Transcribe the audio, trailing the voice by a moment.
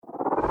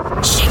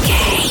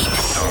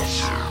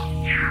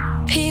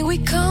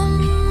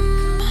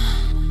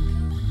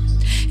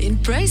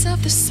praise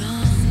of the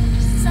sun.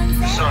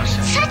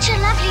 Such a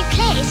lovely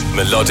place.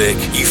 Melodic,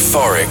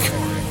 euphoric,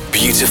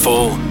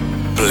 beautiful,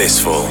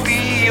 blissful.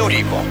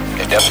 Beautiful.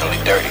 It's definitely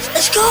dirty.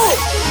 Let's go.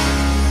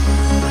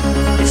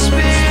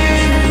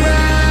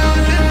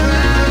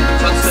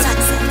 Sunset.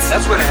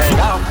 That's where to hang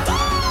out.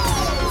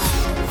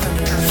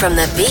 From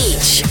the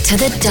beach to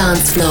the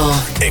dance floor.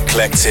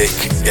 Eclectic,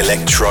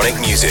 electronic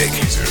music.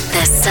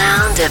 The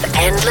sound of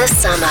endless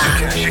summer.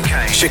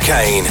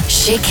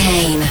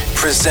 Chicane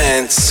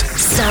presents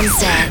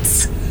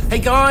Sunsets. Hey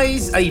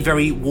guys, a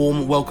very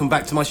warm welcome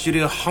back to my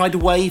studio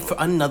hideaway for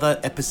another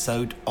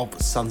episode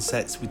of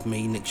Sunsets with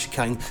me, Nick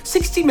Chicane.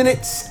 60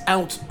 minutes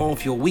out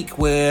of your week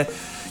where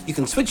you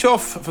can switch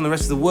off from the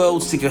rest of the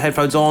world, stick your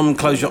headphones on,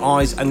 close your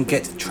eyes and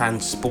get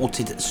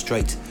transported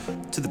straight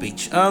to the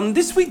beach.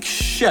 This week's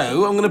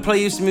show, I'm going to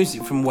play you some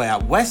music from Way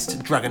Out West,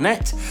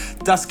 Dragonette,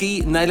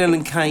 Dusky, Nayland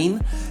and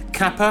Kane,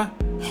 Kappa,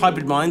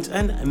 Hybrid Minds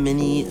and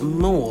many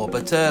more.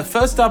 But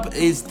first up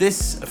is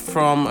this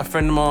from a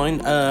friend of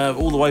mine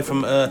all the way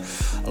from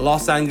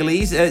Los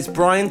Angeles. It's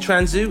Brian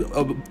Transu,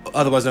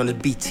 otherwise known as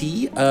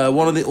BT,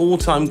 one of the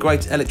all-time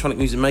great electronic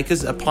music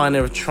makers, a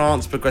pioneer of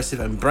trance, progressive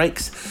and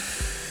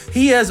breaks.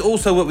 He has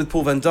also worked with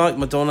Paul Van Dyk,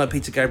 Madonna,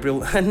 Peter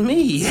Gabriel and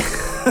me.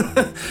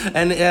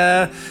 And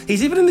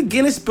he's even in the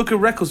Guinness Book of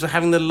Records for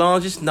having the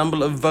largest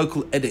number of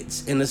vocal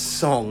edits in a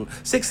song.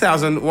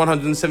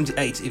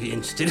 6,178 if you're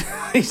interested.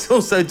 He's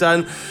also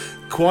done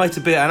quite a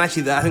bit, and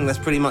actually I think that's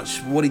pretty much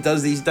what he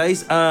does these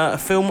days.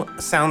 Film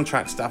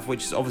soundtrack stuff,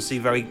 which is obviously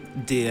very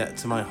dear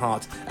to my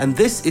heart. And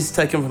this is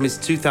taken from his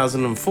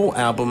 2004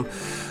 album,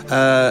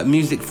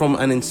 music from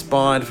and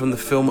inspired from the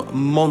film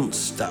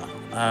Monster.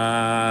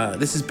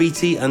 This is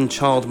BT and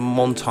Child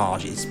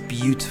Montage. It's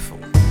beautiful.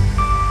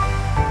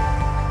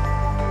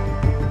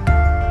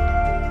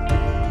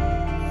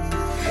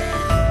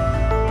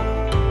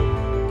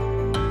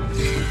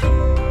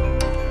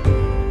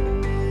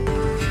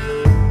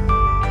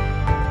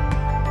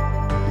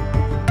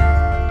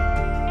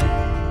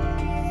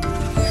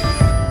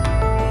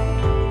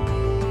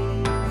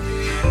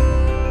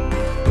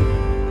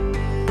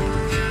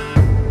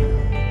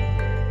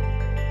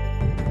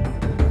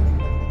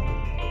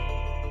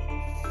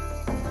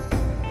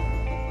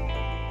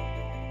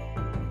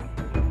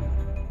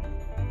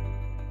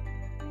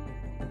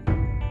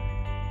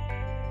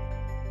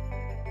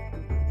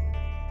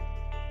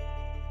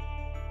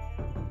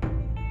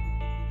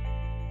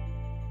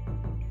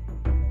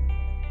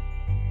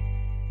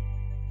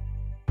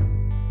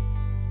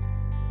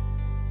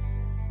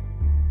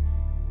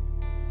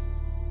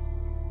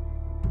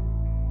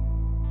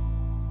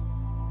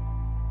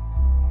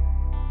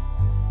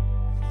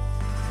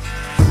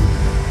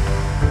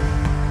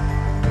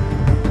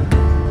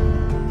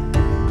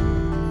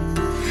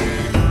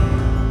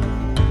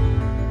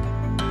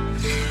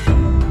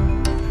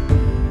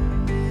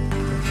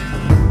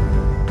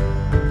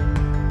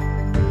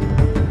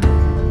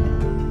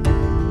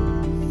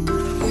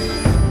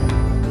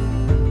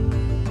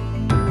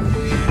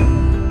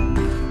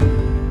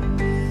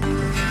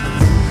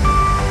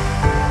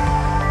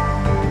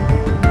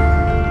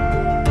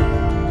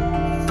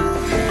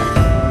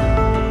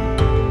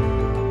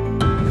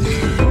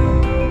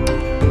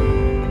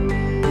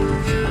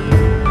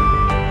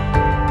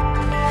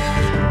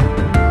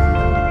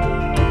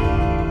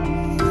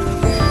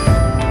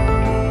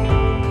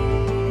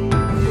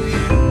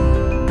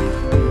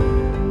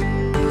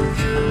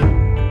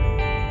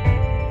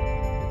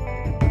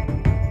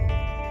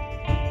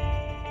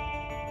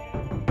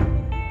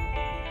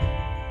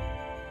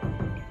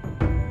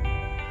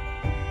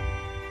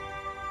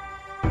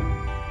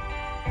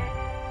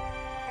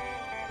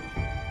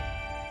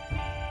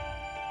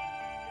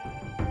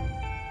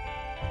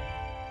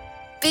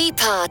 Be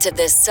part of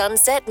the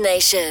Sunset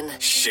Nation.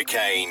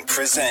 Chicane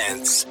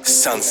presents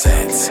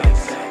Sunsets.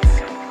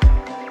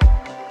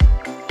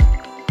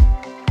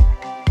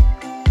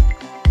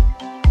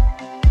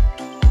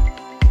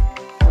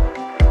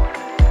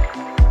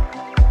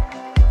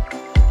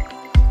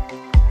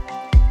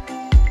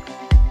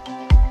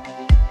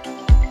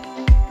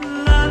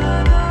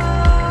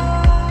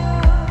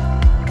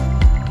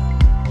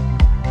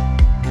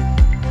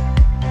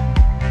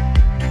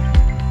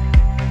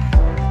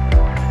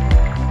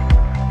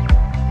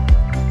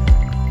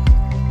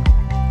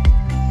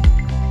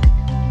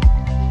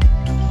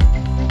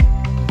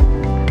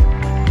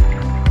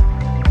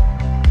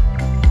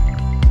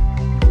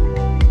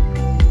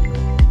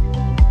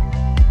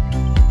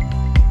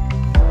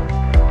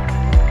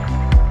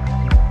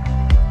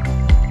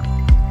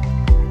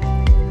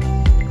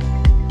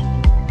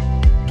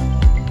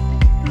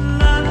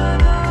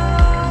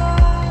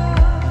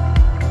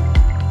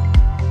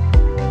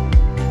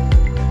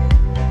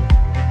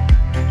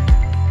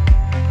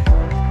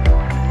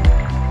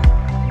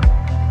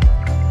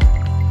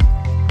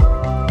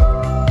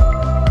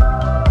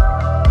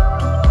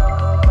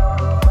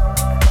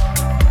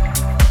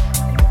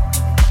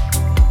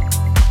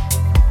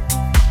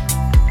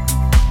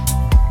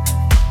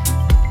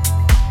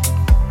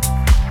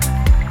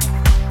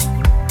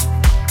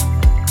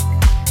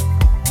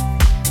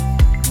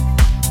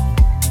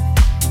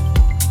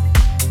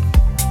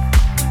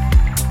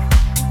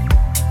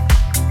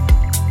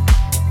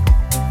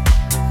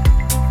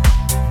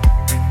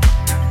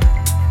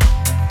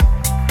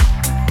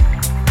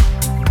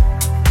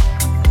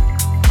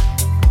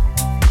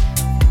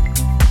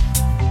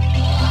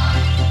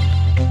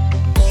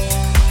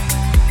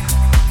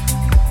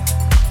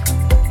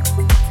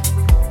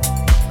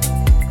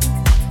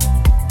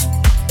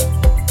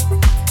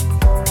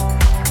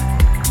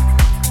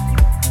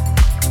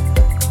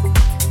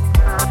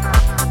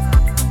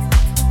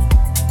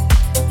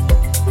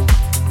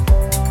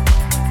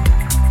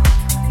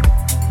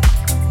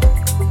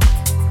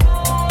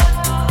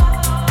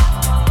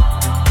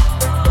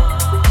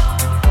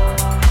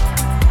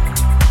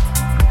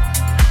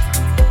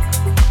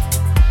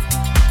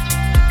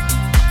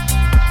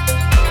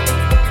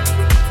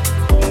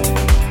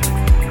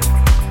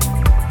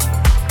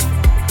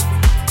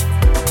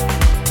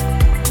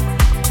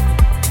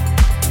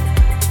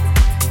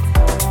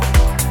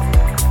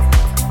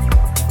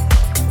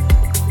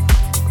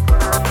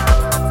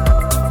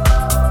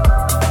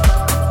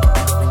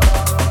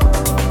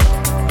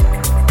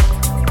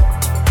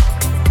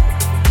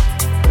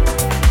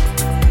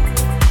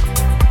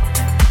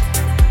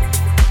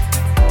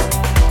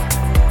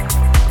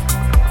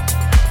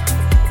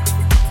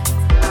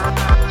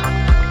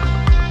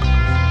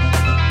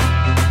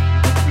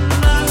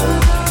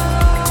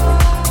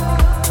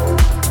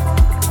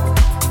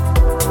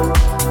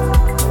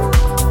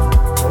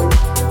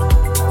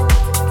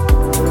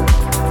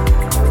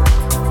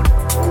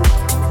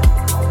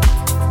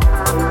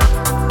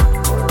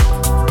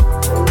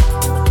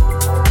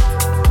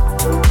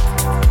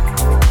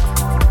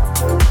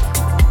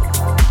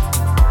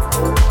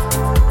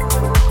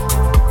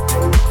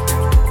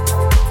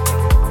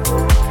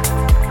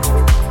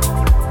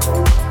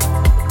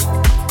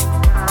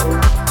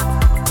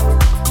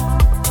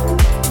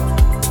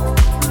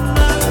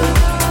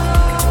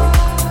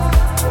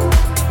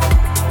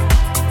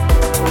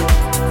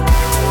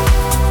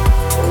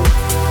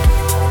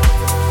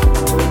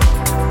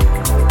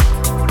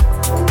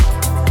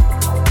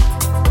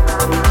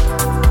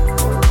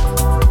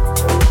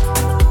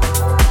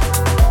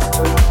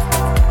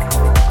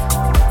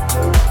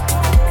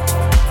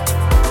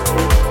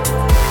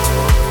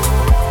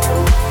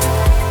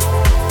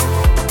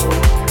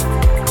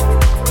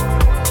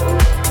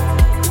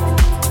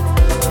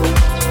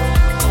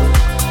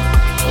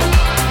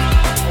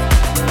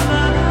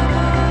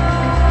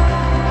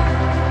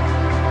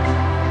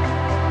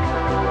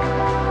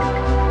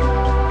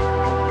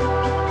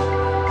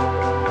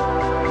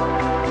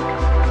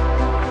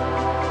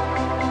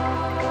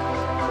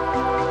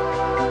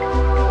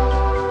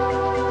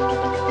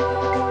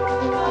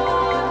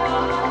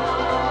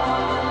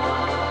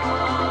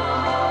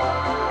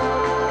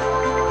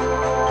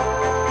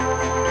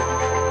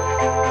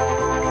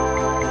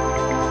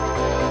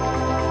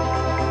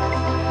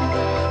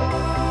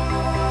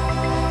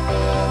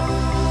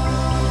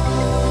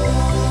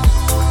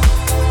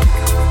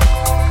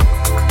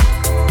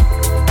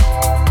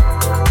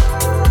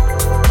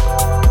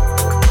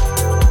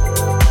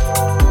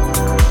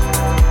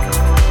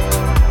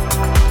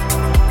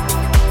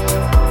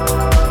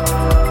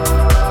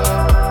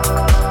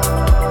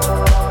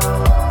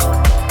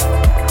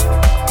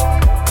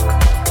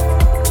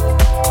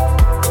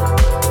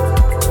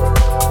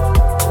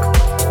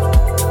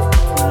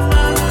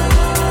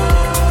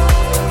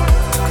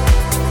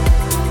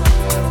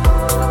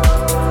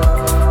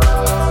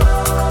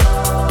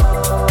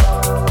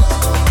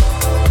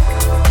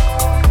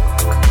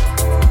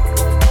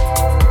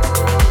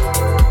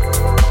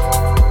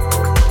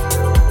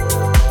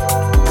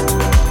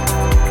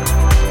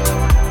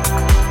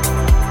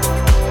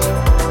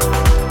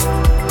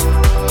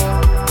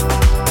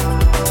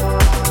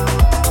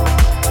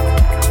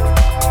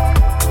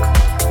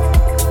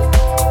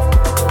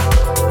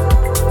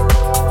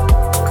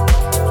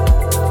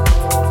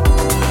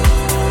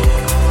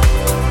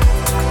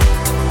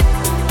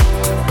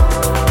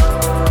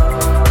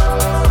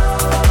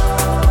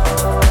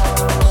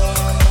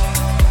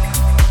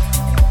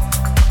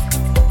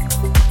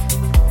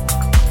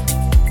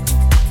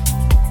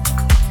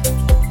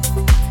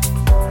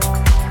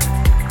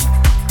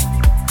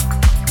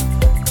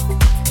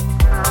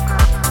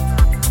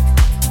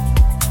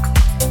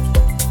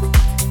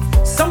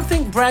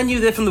 brand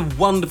new there from the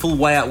wonderful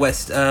Way Out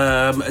West.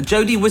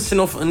 Jody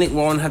Wisternoff and Nick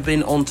Warren have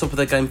been on top of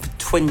their game for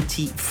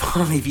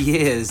 25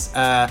 years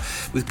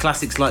with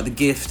classics like The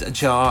Gift,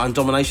 Ajar and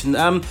Domination.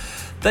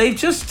 They've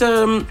just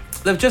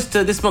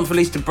this month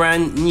released a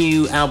brand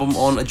new album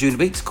on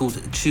Anjunabeats called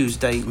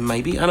Tuesday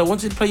Maybe, and I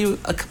wanted to play you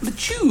a couple of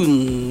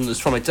tunes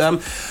from it. The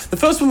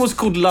first one was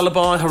called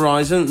Lullaby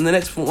Horizon, and the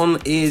next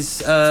one is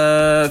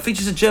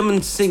features a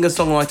German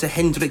singer-songwriter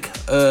Hendrik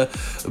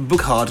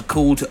Burkhardt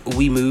called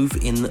We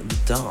Move in the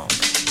Dark.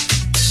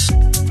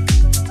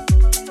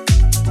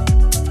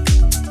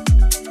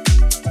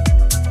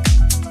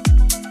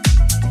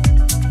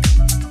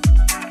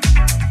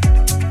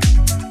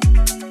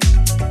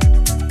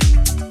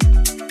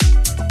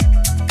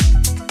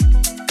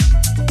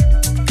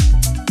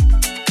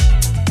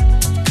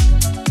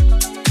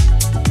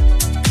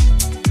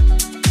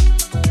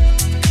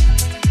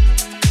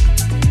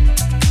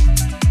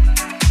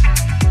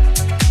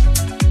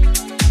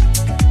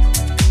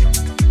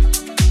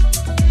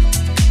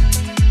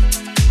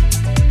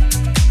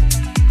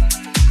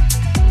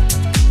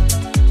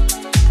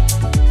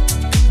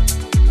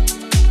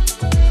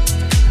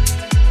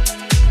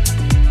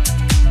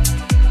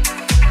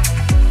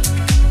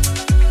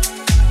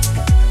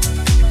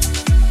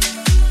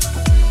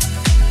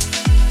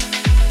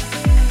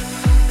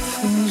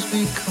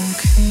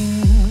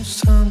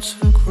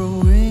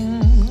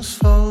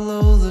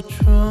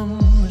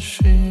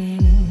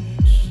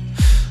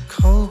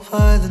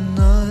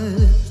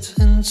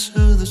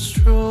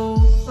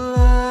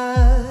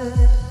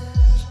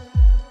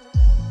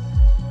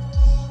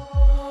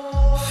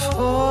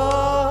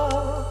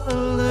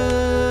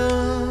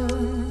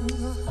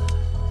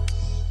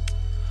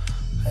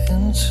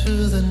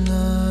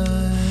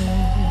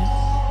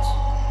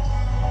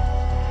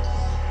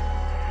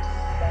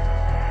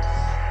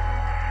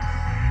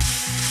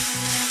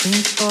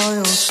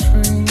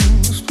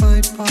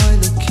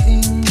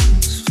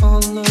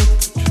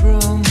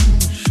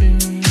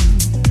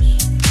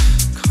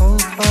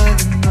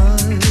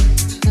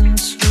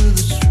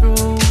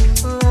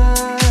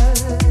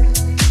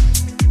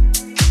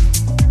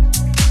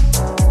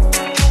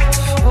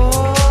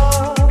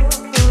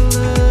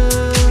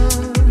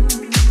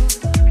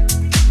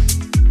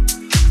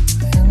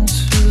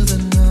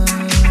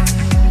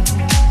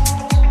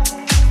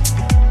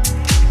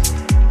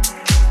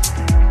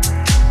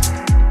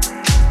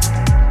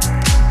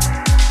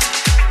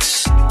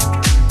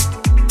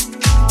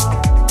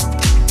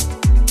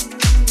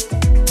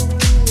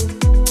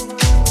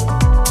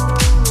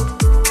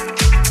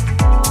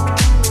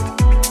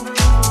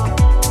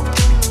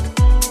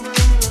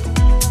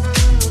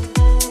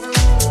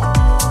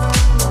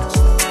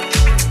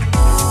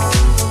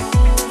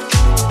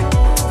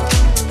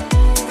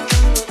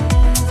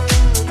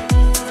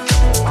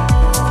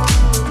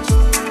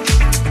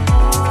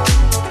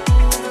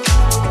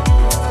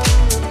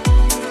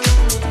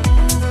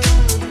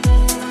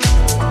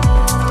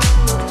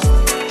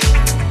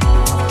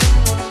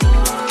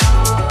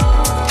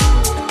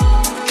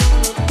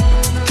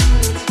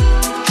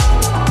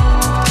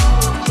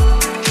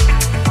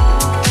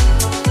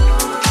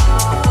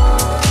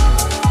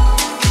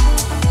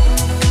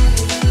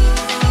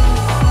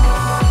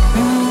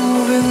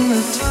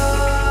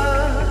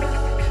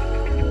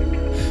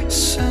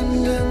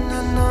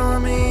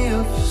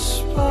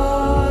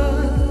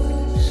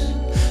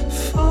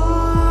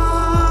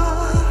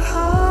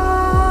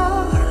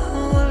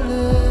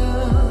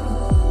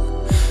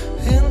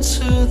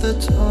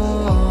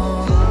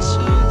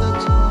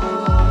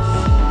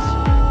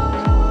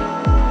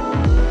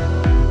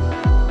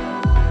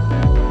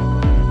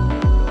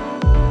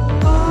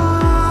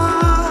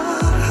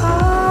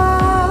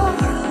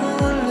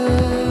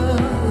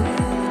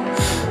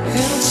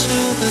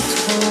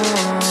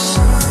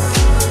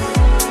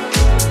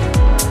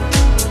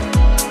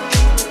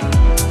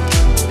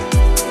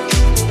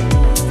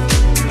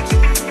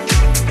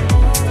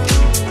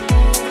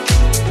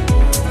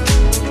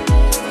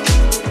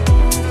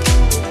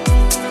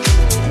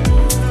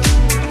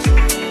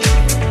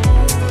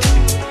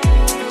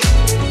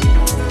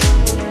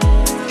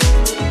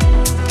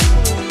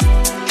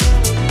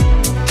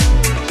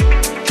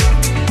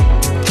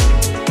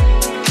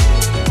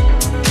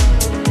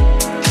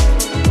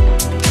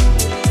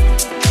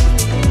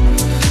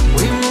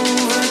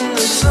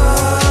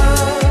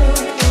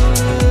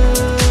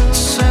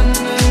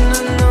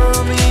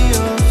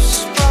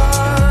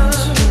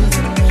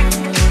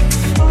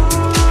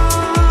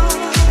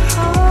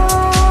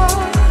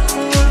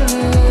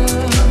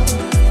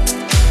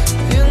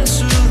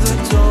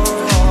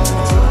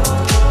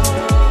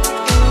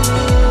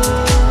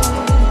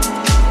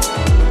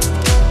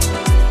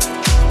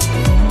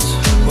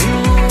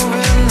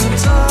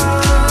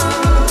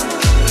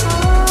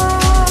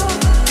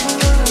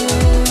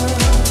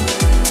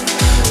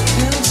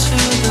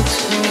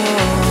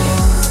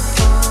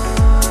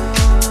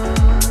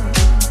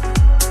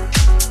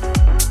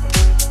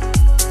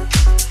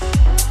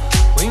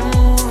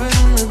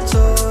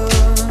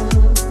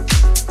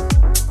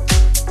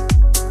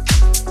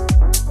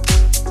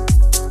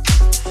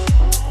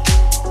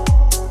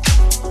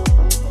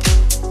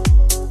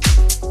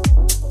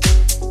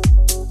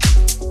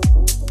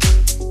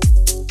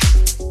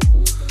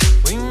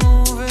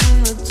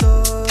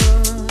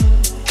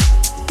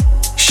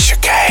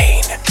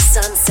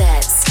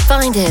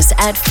 find us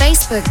at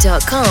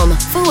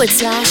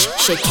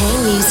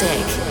facebook.com/Chicane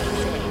Music.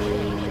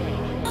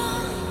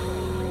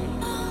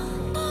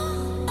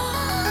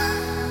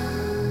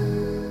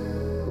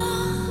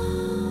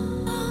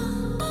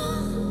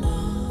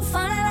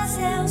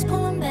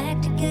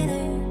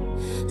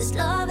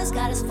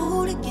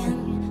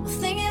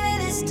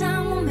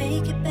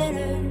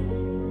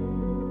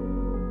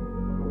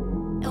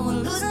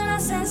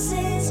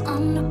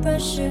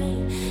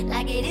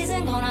 Like it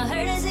isn't gonna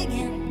hurt us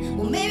again.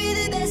 Well, maybe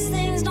the best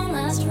things don't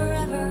last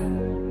forever.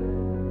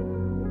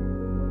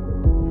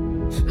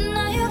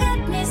 Now you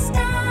got me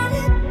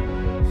started,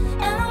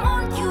 and I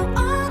want you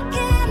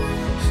again.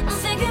 I'm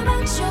thinking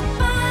about your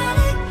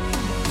body,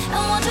 I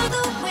want to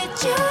do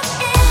with you.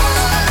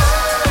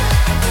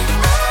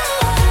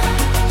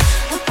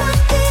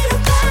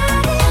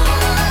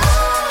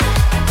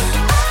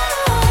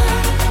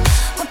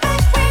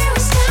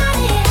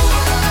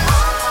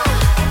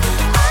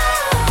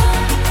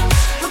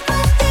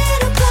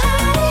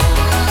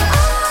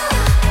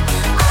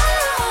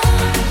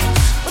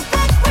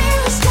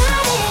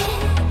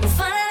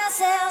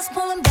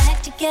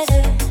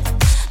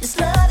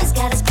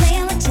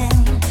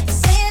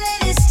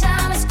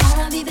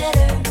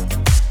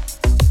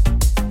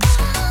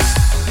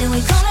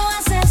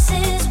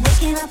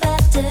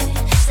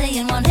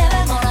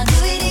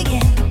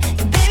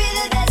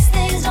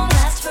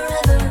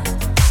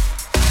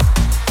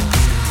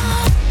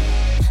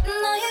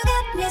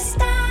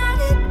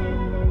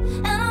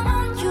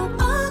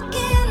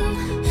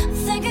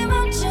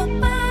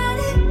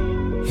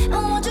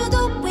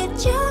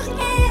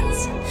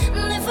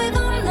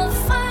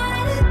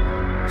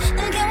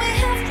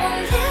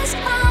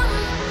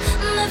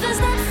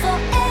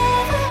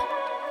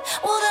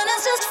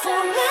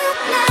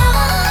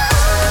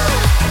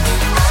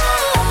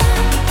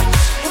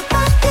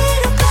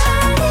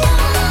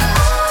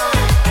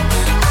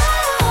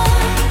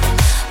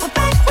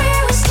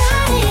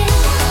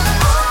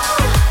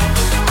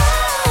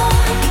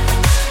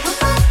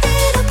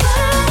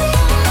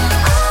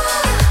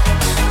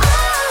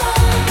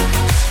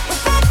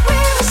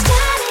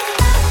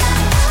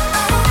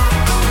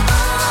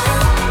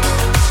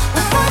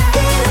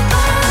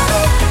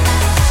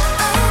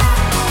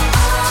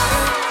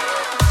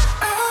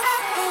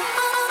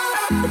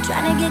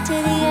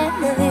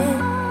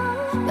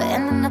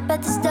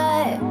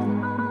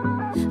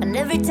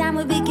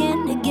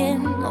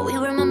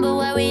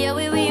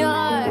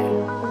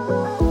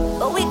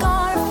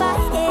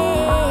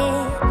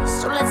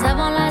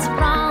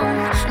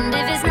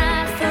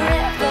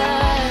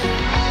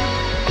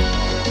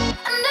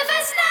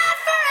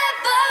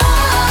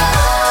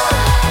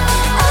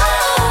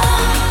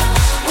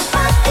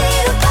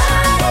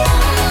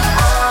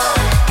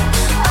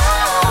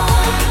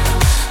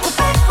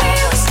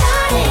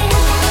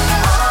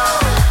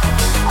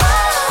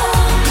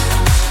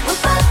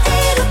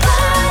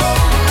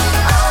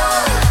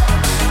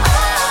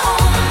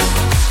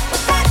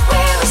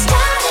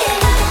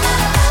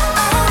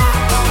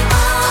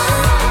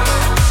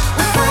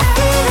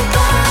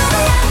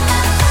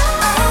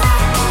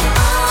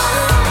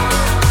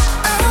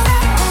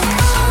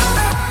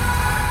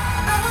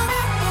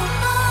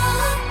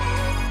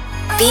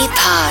 Be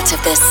part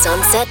of the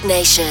Sunset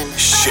Nation.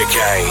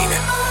 Chicane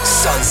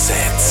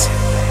Sunsets.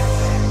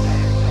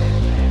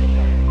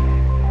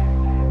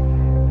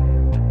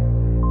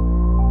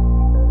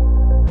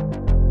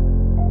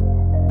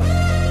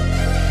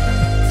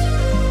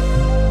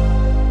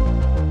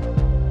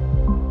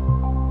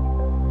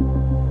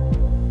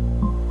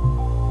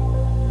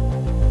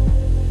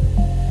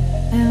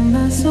 Am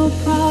I so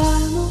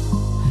primal?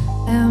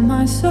 Am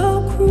I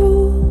so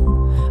cruel?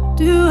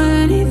 Do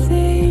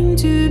anything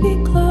to be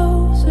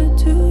closer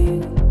to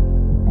you?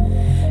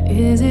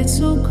 Is it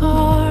so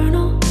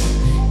carnal?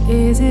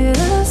 Is it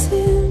a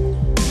sin?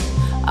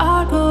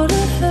 I go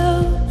to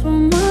hell for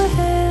my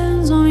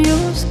hands on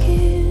your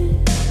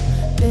skin.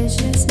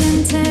 Vicious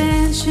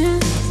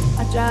intentions,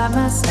 I drive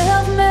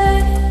myself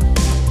mad.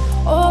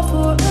 All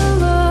for a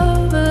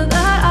lover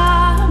that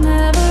I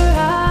never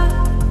had.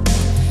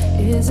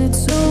 Is it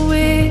so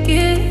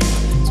wicked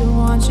to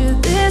want you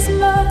this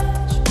much?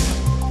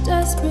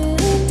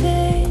 Desperate and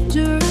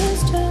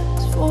dangerous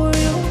just for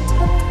your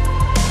touch.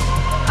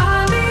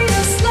 I'll be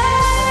a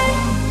slave,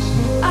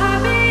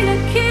 I'll be a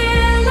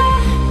killer.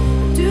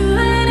 Do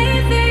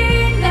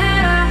anything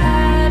that I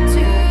had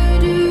to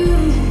do.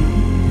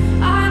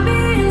 I'll be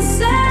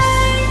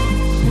insane,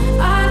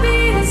 I'll be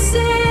a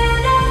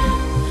sinner.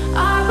 I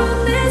put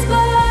this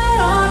blood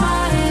on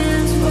my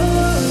hands for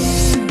you.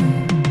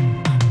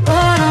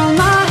 Blood on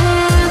my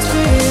hands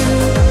for you.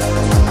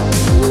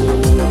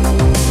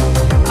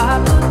 I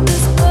put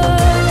this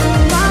blood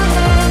on my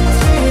hands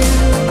for you.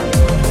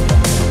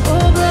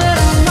 Oh, blood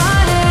on my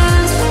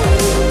hands for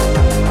you.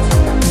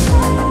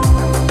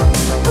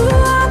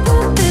 Ooh, I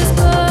put this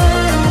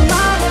blood on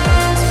my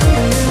hands for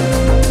you.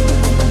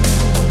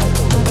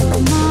 I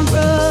put my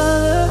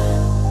brother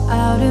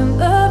out in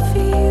the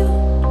field.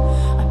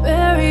 I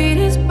buried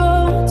his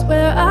bones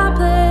where I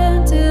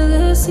planted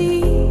the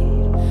seed,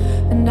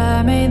 and I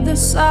I made the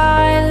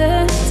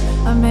silence,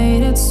 I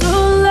made it so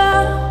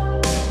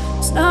loud.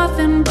 It's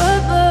nothing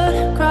but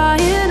blood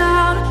crying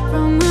out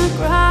from the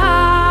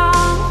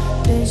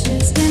ground.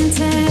 Vicious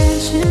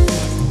intentions,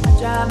 I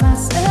drive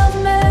myself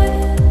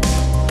mad.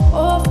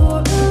 All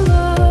for a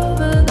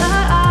lover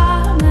that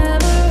I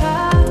never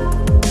had.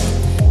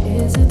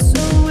 Is it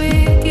so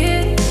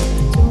wicked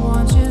to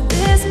want you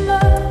this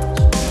much?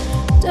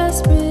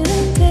 Desperate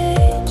and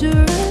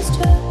dangerous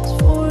just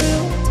for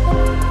your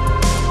touch.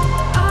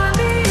 I'd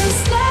be a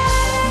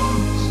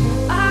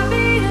slave, I'd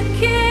be a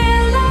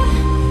killer,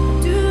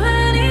 do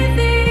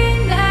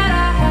anything that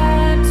I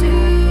had to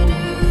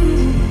do.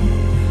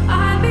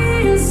 I'd be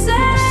a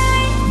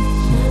saint,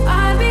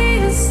 I'd be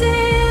a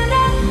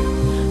sinner.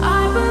 I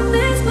put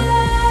this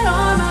blood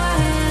on my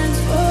hands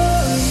for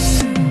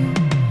you,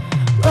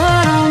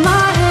 blood on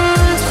my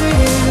hands for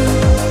you.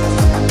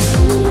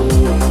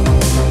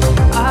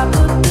 I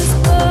put this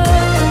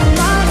blood on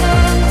my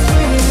hands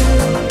for you,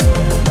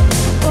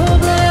 oh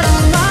blood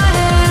on my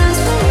hands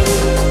for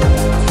you.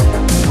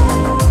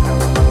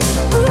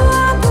 Ooh,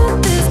 I put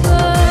this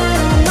blood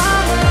on my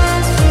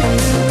hands for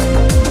you,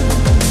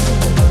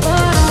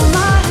 blood on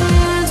my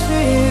hands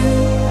for you.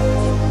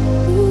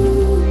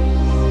 Ooh,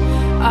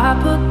 I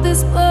put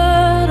this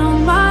blood on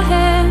my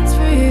hands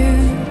for you,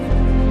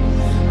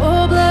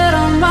 oh blood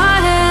on my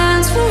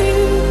hands for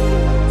you.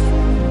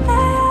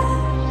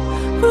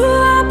 Ooh,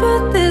 I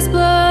put this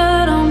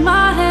blood on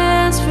my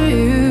hands for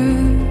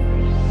you.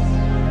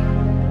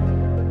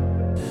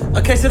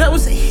 Okay, so that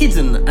was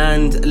Hidden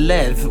and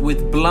Lev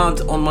with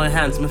Blood on My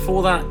Hands. And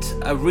before that,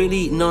 a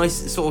really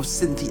nice sort of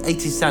synthy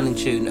 80s sounding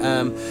tune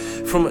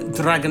from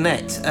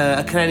Dragonette,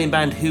 a Canadian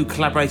band who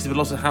collaborated with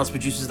lots of house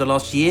producers the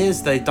last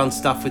years. They've done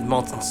stuff with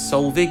Martin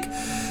Solveig,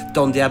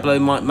 Don Diablo,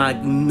 Mike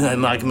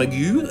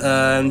Magoo,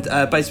 and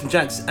Basement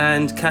Jaxx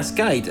and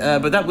Cascade.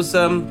 But that was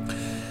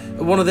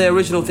one of their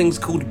original things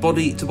called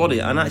Body to Body,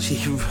 and actually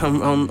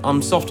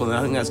I'm soft on that.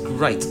 I think that's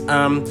great.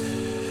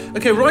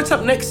 Okay, right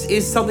up next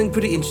is something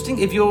pretty interesting.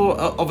 If you're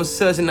of a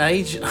certain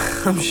age,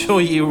 I'm sure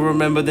you will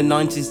remember the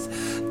 90s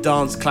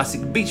dance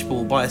classic Beach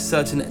Ball by a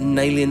certain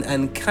Nalin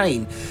and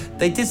Kane.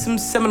 They did some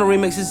seminal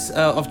remixes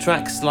of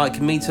tracks like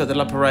Meet Her at the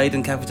La Parade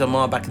and Capital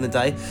Mar back in the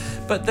day,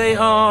 but they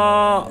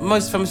are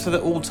most famous for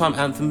their all-time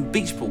anthem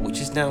Beach Ball, which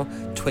is now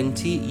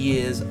 20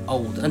 years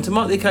old. And to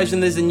mark the occasion,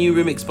 there's a new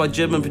remix by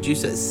German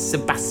producer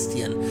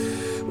Sebastian,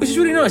 which is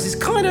really nice. It's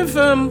kind of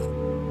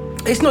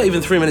it's not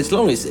even 3 minutes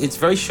long, it's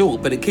very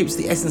short, but it keeps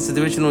the essence of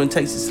the original and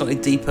takes it slightly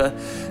deeper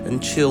and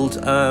chilled.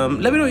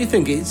 Let me know what you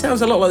think. It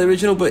sounds a lot like the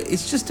original, but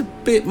it's just a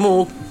bit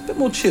more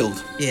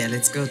chilled. Yeah,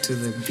 let's go to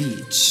the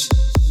beach.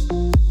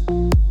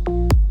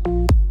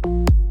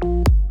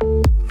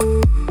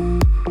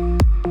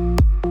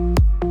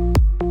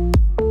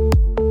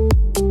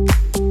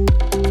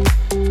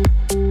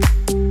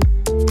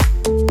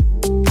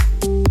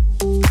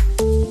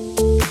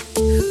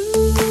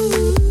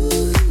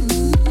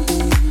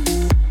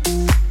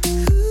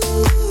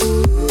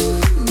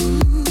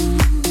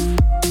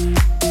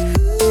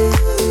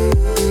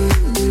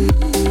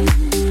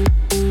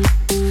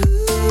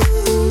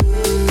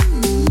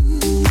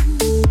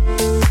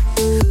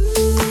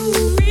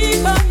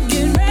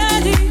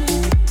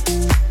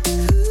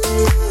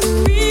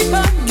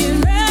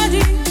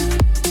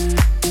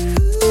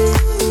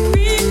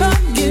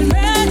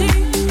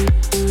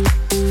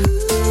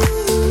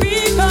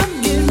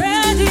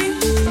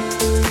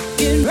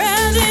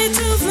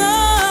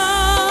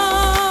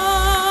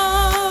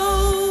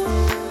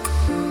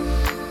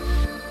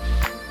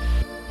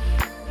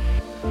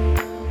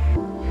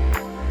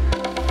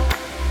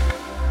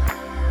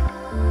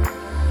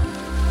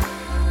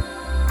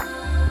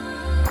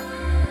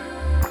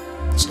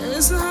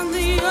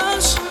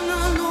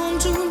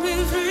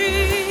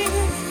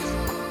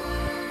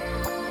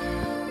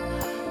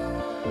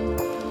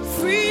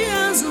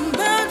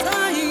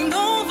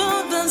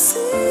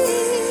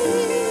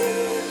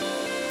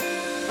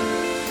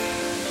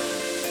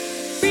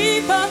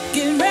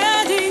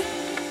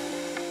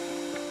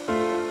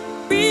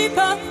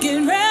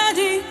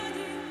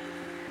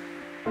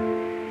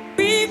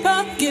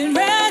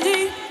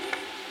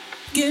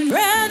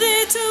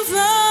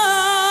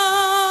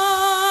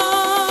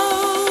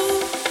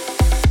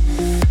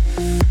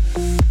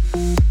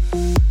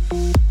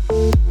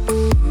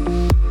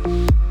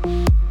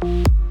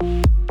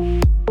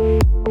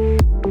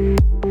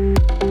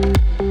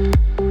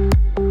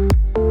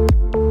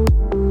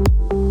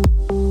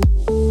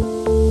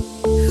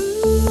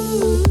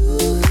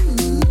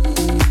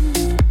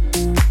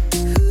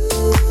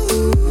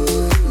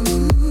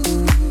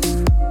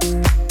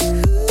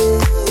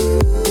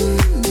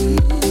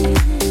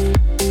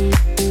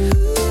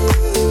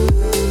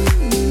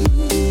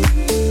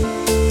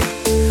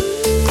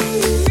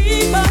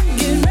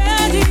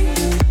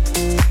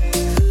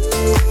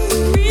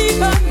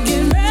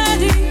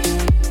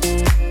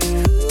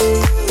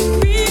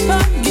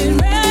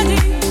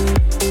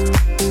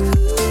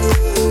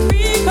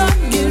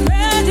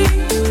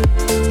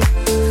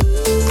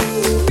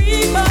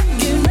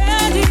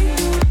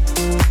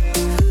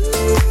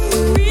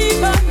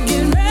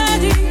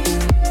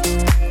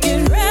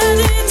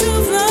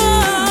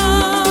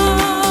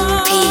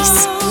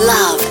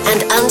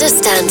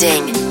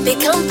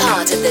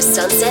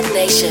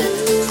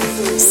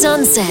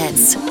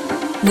 Sunsets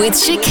with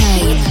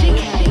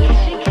Chicane.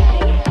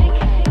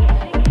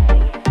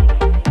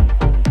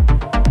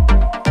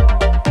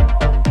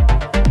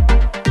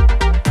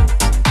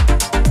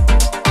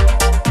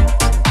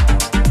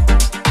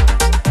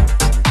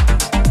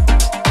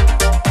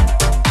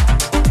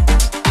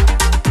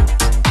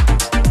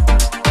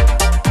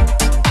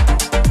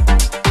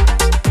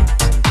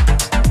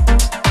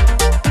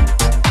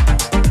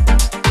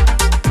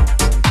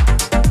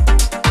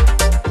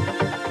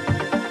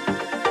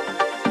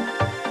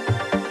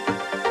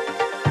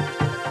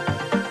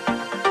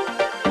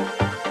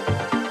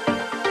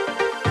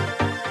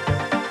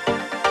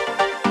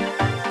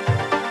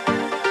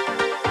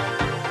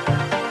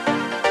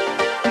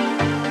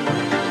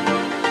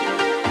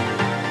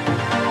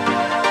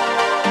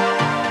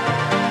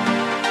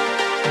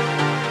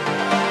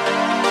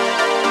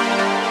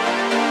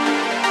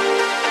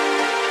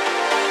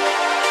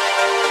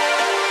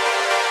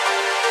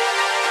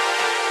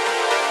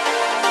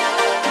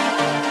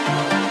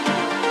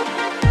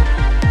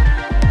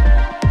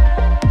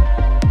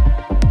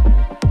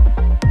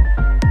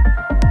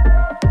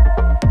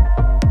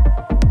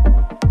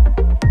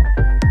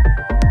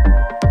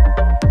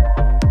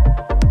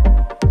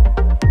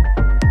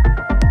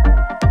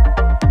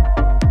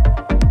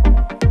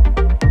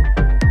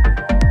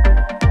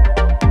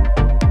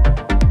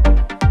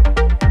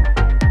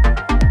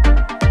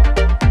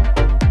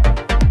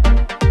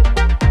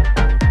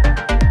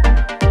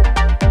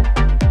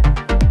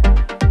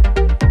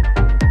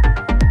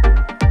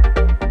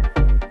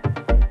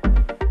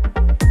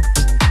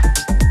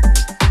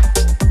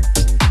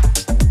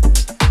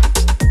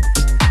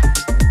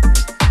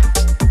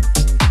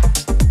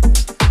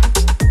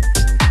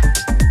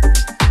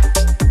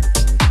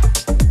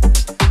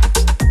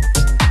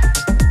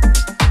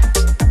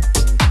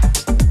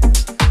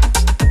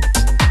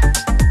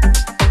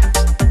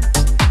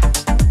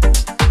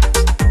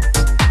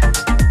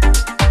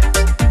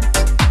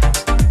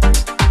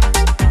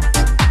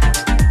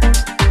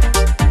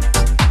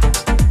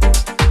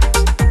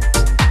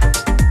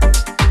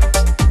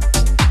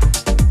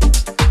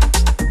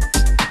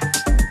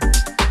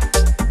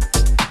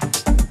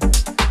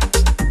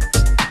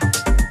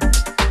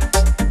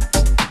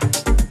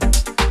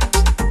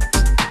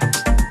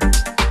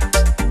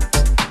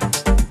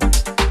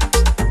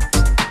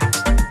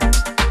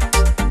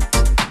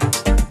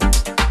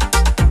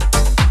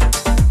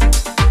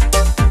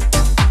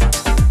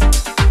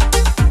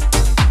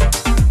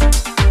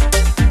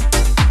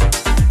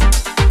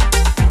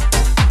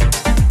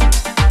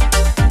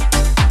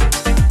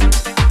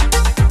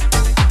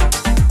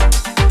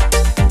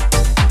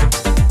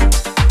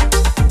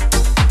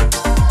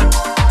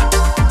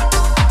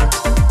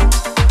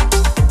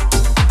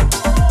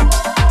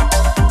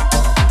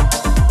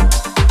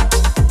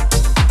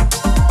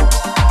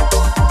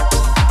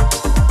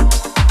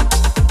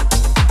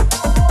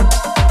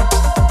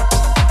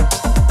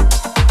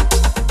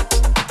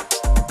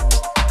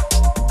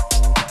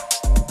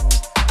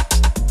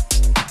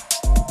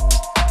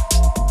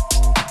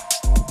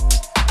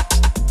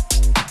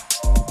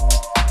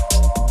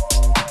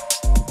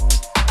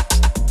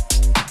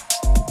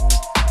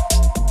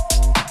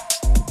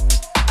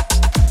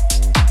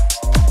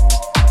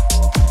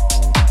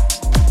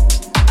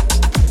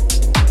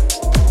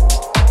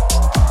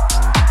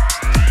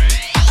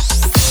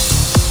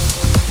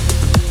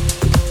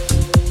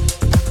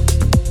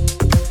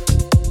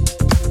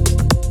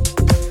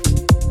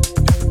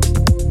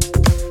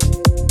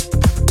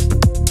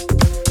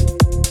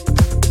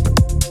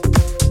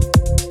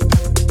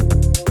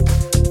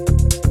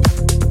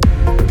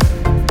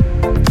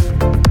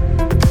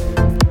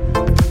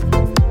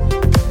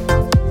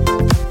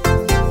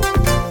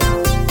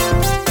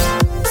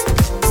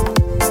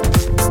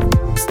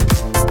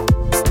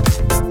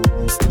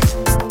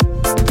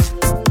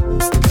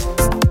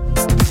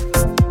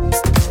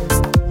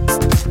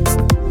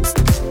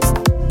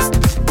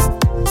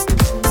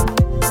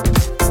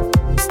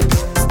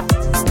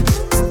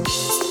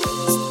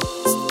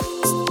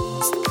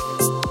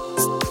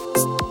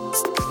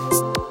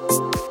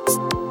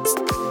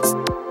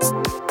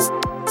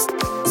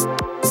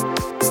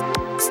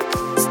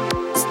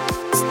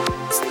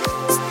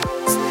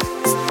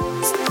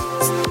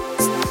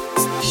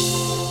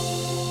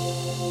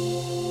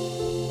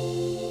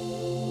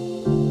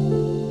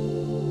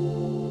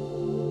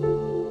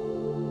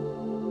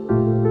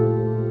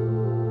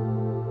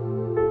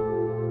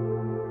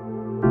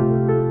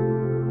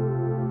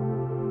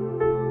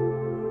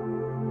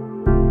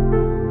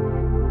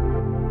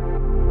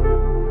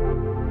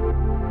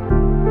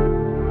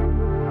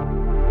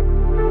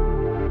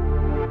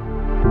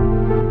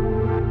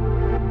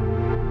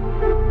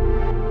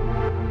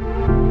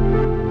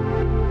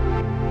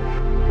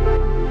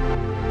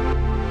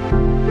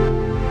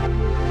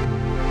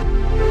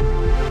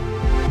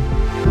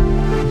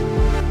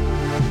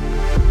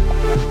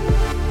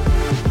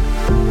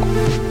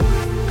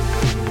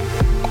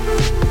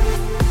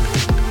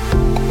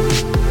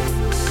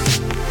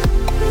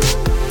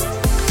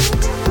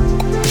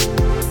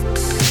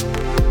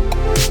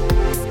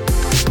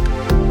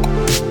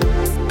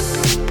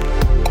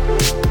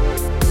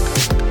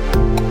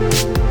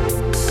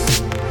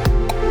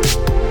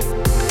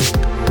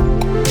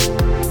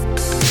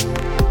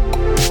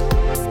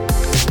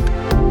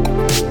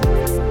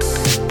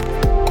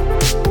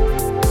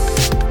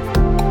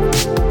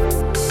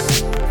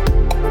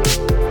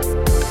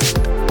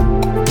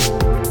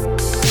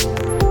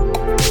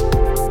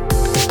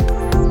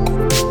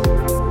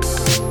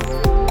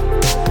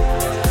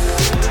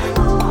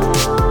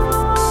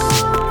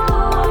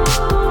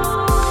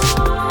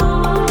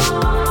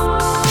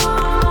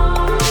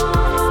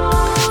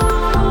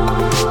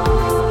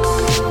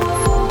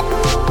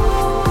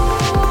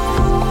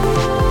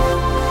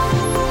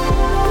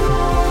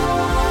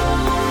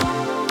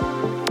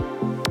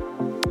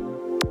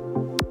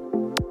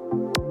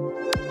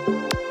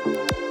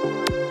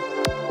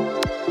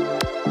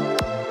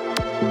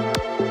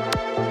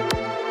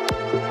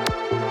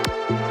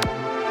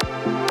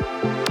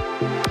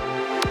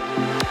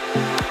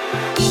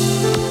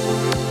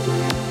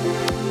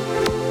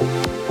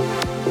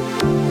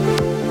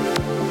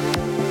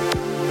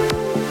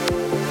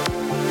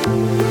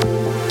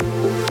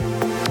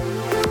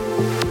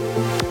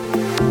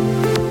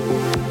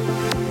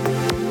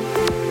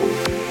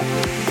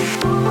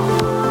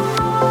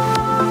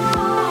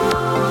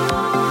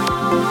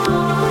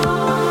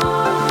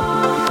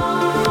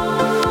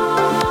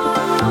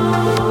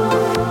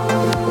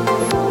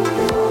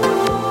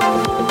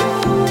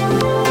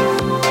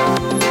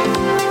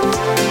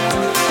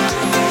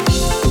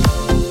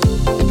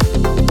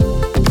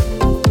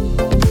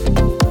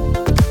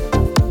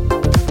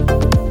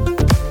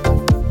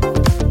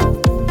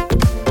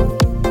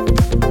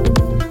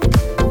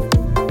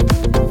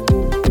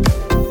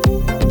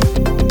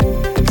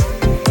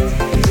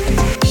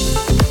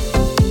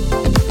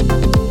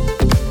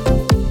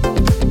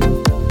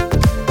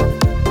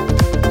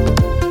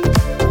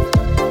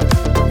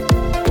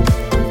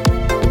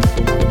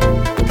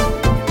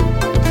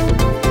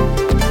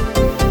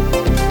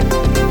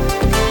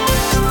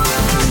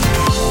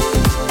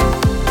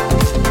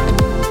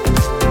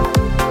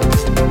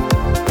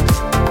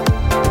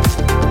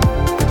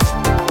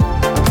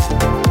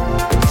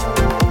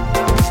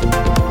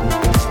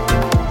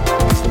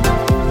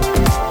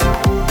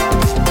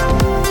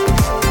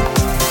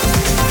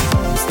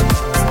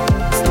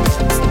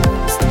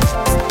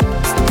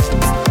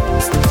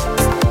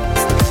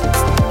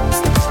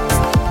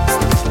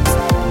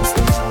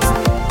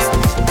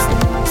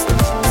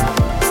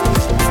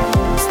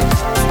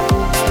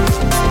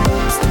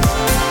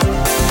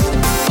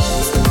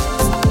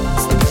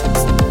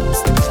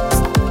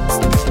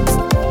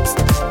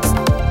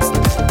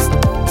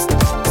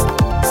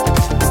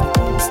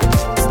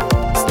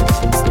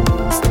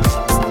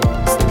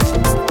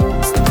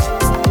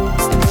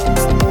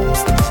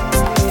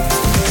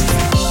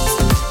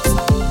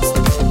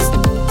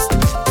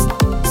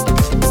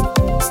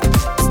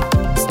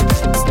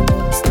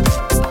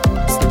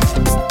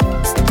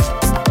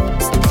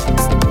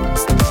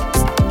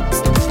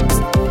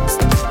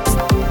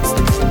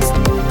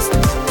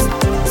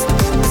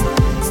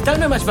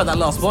 know much about that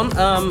last one.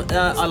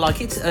 I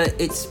like it.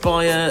 It's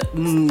by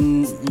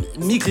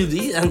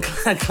Mikludi and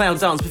Cloud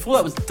Dance. Before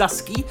that was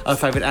Dusky, a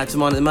favourite act of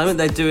mine at the moment.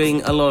 They're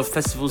doing a lot of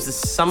festivals this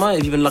summer.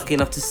 Have you been lucky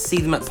enough to see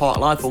them at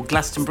Parklife or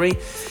Glastonbury?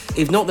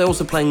 If not, they're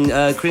also playing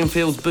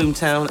Creamfields,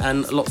 Boomtown,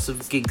 and lots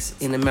of gigs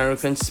in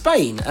America and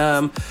Spain.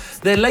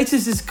 Their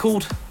latest is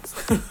called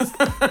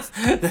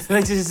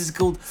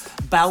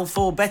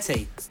Balfour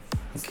Betty.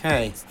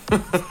 Okay.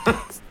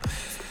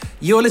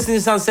 You're listening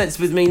to Sunsets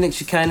with me, Nick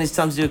Chicane. It's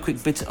time to do a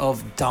quick bit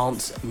of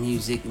dance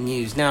music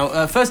news.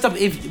 Now, first up,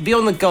 be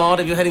on the guard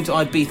if you're heading to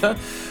Ibiza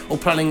or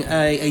planning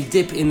a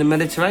dip in the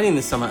Mediterranean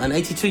this summer. An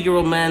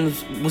 82-year-old man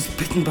was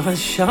bitten by a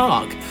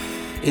shark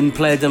in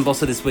Playa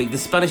d'Embosa this week. The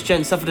Spanish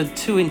gent suffered a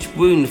 2-inch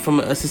wound from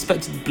a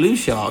suspected blue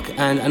shark,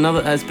 and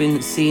another has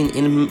been seen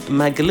in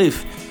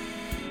Magaluf.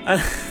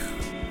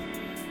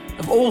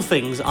 Of all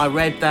things, I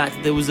read that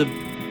there was a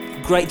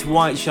great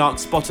white shark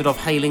spotted off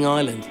Hayling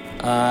Island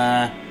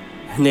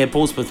near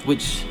Portsmouth,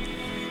 which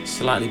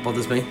slightly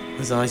bothers me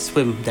as I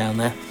swim down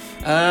there.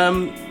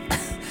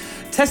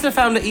 Tesla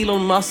founder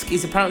Elon Musk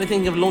is apparently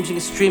thinking of launching a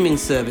streaming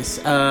service.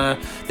 The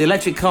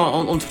electric car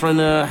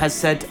entrepreneur has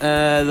said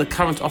the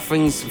current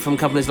offerings from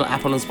companies like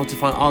Apple and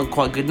Spotify aren't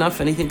quite good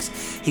enough, and he thinks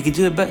he could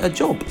do a better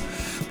job.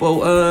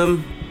 Well,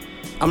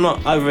 I'm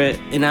not over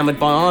enamoured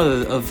by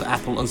either of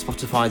Apple and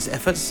Spotify's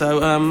efforts, so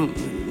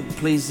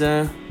please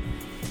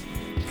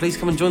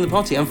come and join the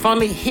party. And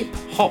finally,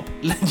 hip-hop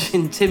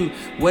legend Tim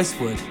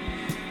Westwood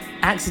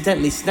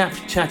accidentally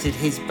Snapchatted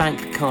his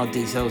bank card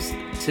details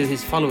to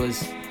his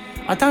followers.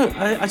 I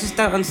just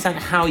don't understand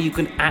how you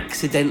can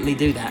accidentally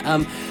do that.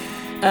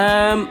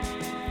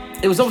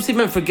 It was obviously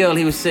meant for a girl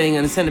he was seeing,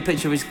 and sent a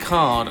picture of his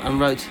card and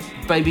wrote,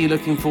 "Baby,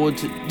 looking forward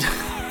to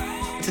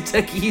to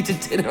taking you to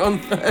dinner on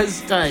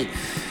Thursday.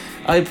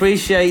 I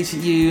appreciate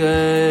you.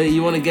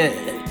 You want to get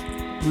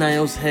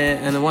nails, hair,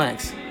 and a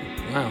wax.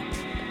 Wow,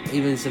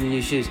 even some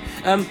new shoes.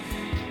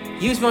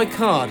 Use my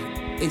card.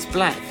 It's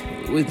black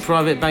with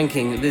private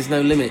banking. There's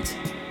no limit."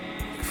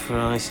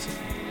 Christ,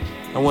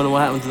 I wonder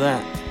what happened to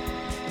that.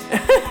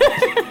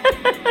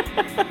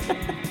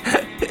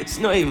 It's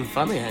not even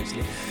funny,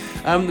 actually.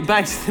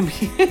 Back to the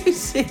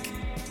music.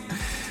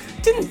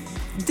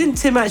 Didn't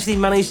Tim actually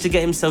manage to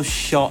get himself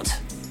shot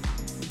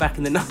back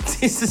in the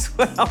 90s as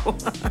well?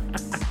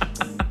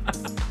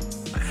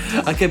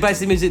 Okay, back to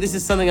the music. This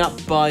is Something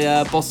Up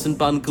by Boston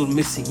Bun called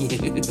Missing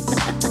You.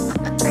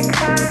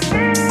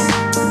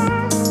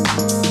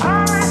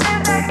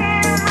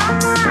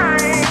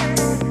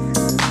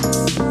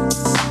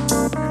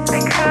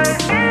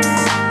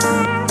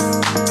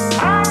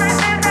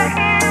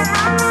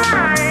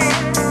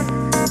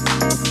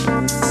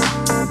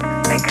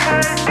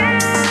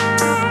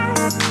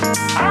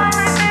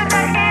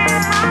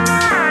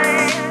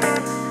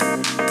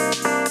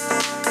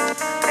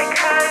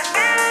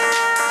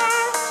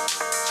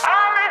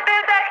 All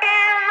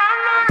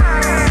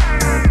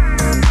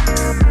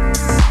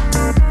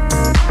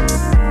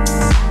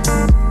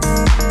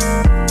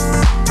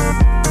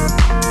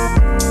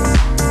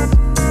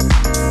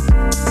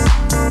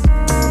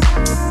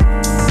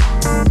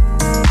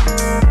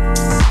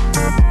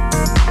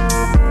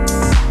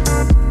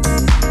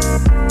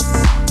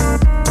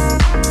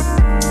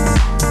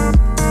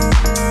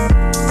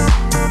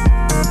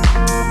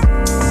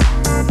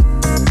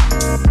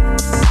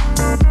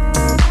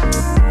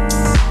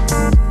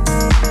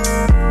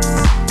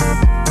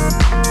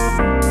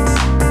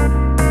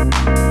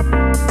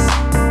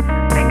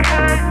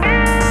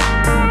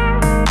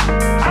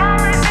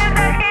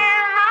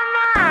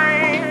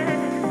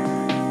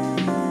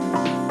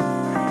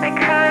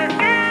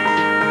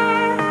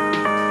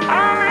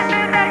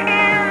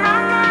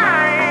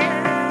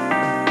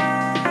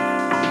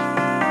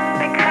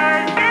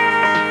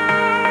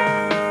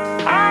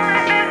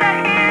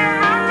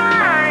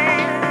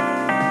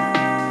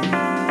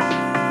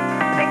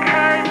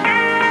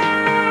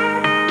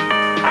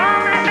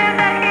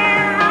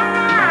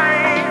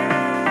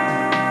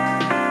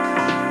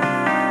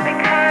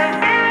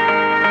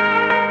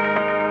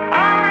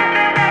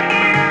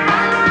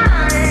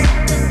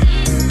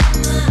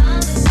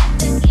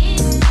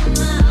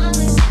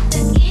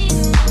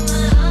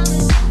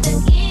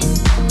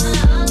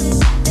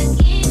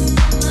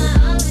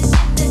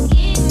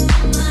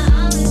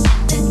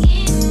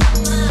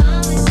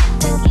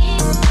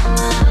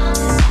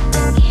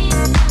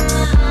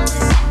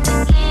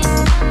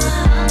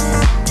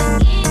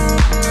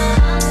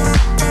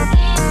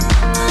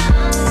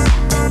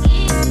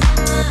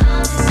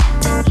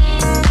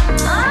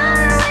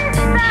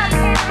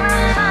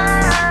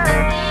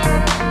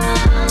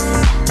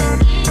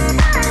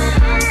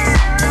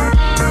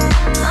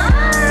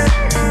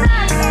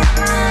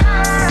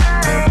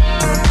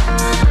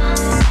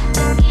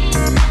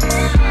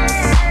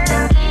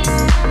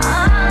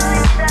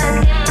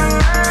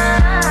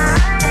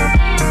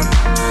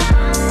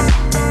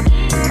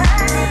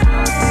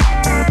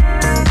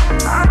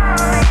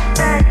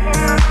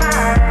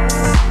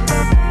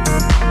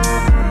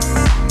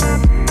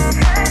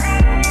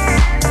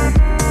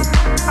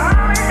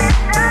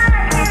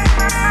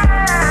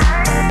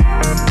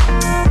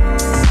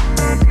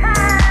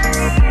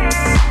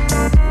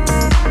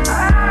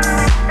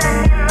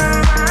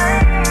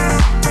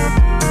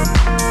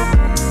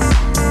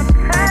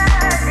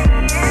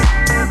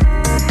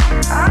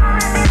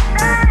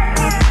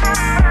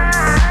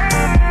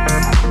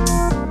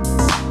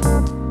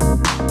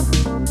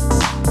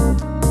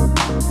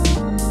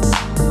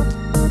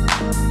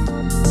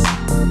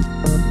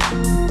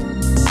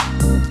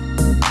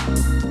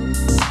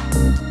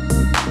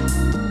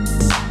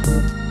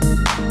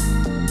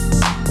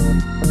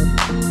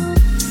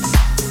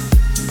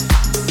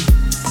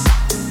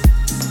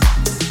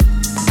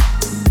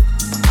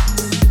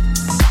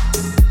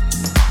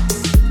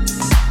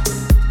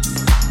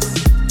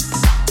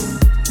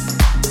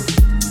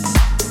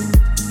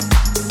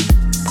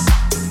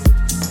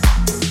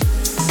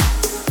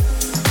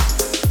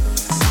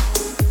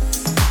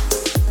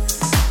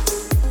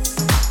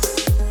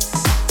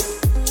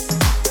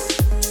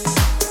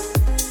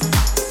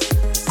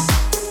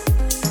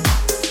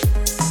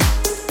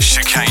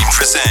Chicane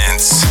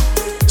presents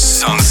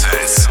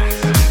Sunsets.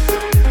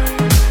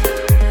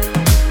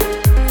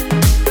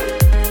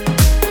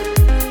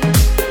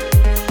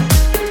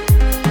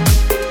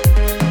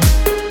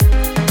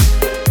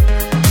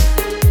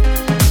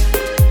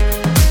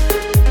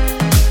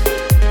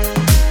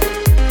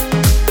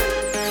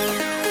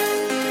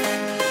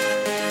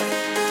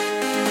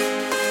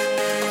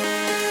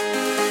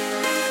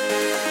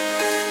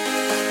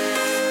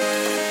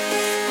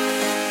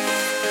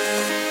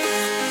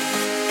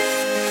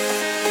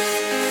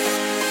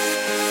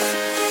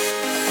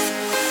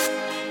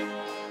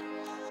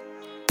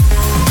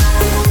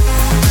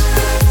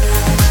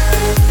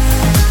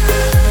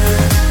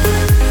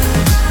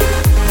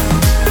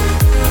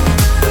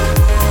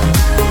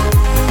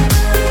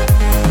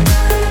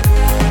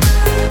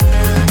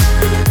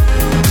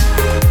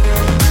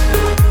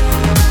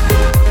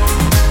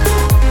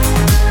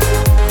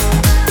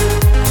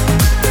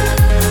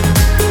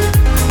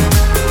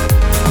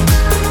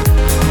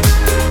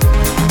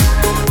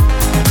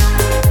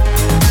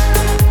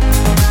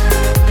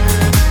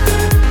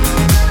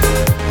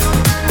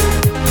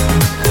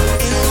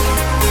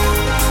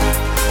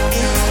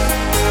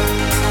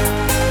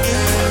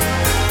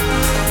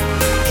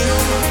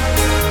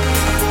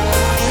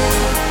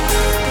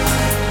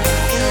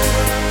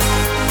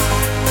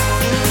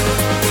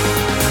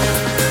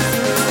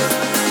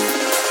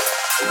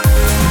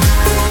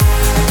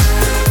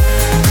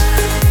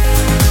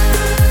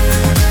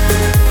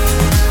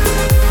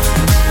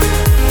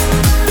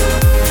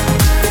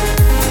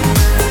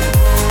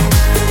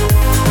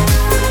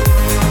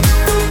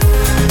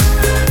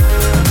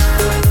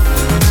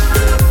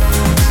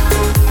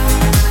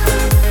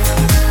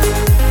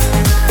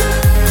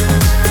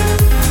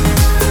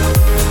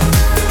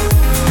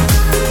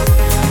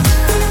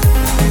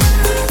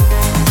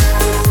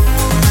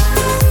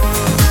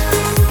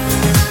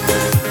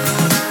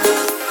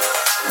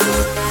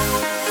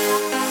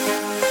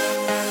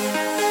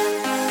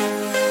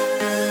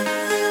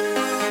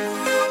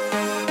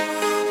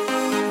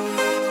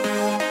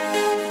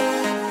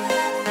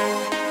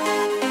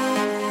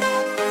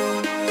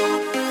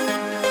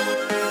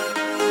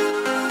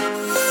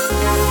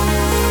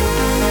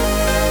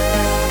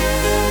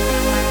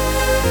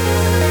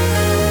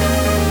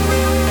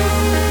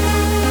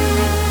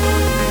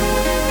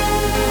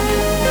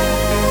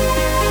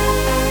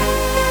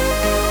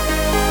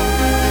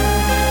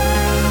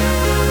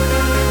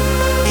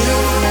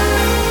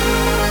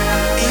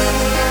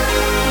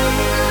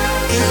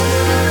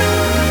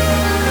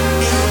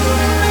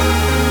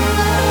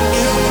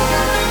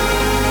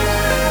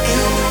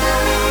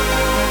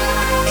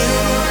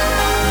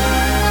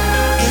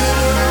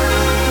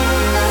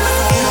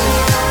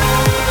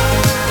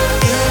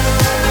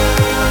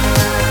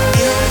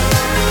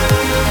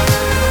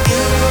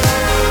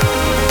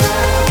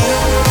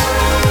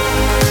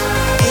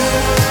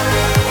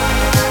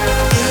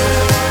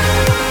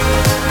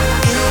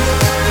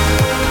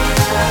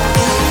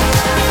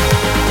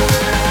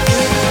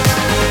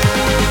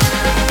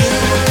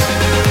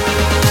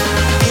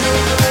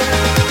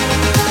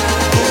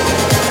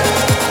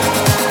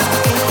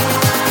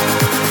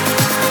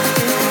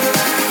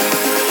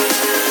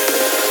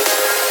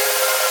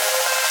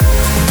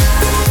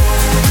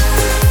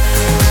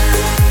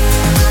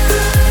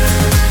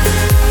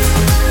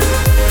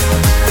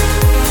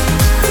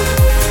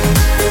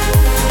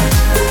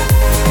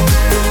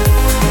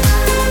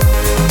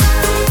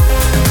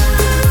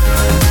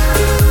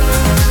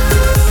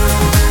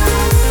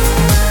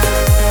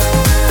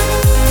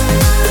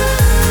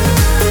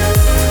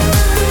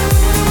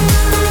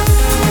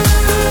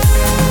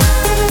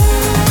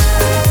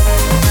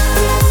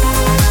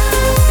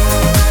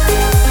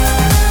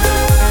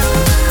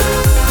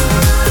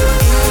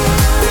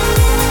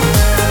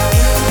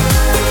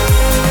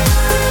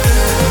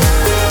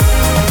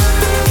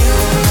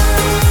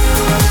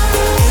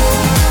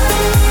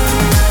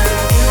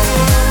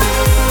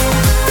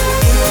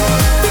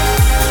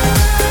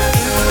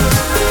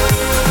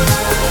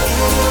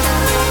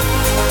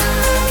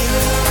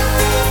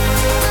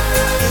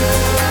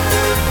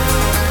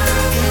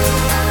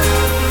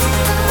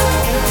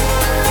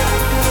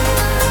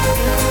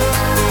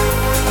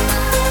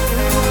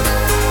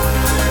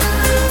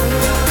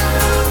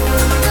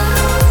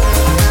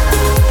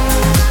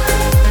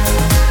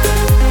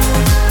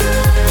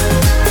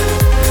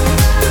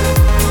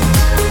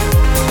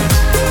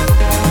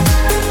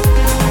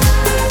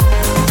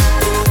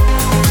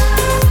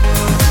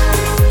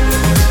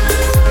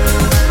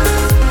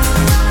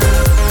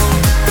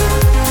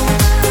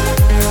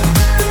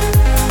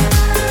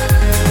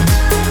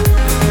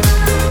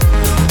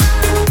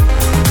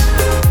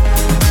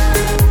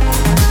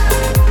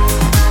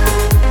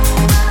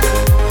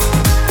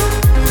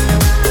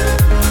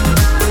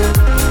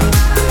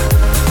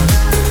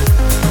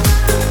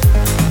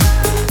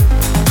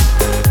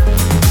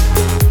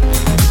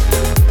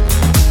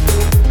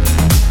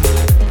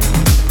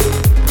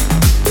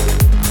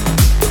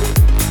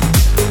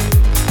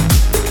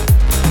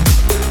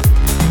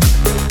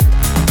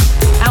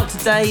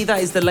 Hey,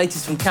 that is the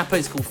latest from Kappa.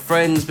 It's called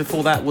Friends.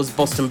 Before that was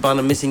Boston Bun.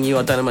 I'm Missing You.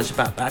 I don't know much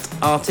about that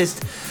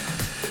artist.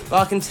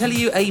 But I can tell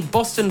you a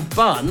Boston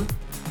Bun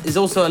is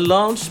also a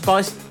large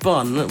spiced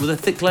bun with a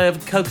thick layer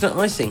of coconut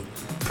icing.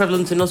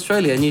 Prevalent in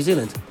Australia and New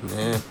Zealand.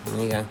 Yeah,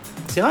 there you go.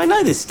 See, I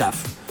know this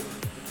stuff.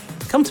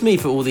 Come to me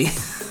for all the...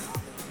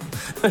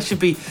 That should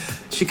be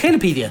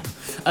Chicanopedia.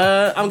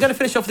 I'm going to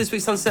finish off this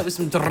week's Sunset with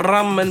some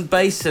drum and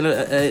bass in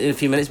a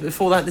few minutes. But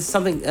before that, there's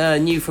something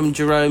new from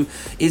Jerome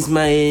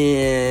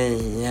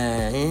Ismail.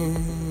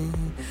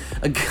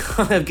 A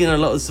guy I've given a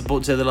lot of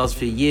support to over the last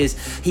few years.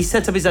 He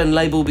set up his own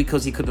label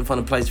because he couldn't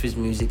find a place for his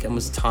music and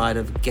was tired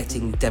of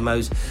getting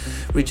demos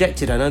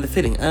rejected. I know the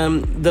feeling.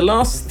 The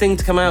last thing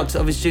to come out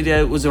of his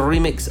studio was a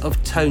remix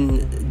of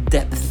Tone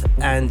Depth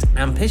and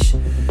Ampish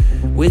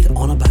with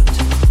On a Boat.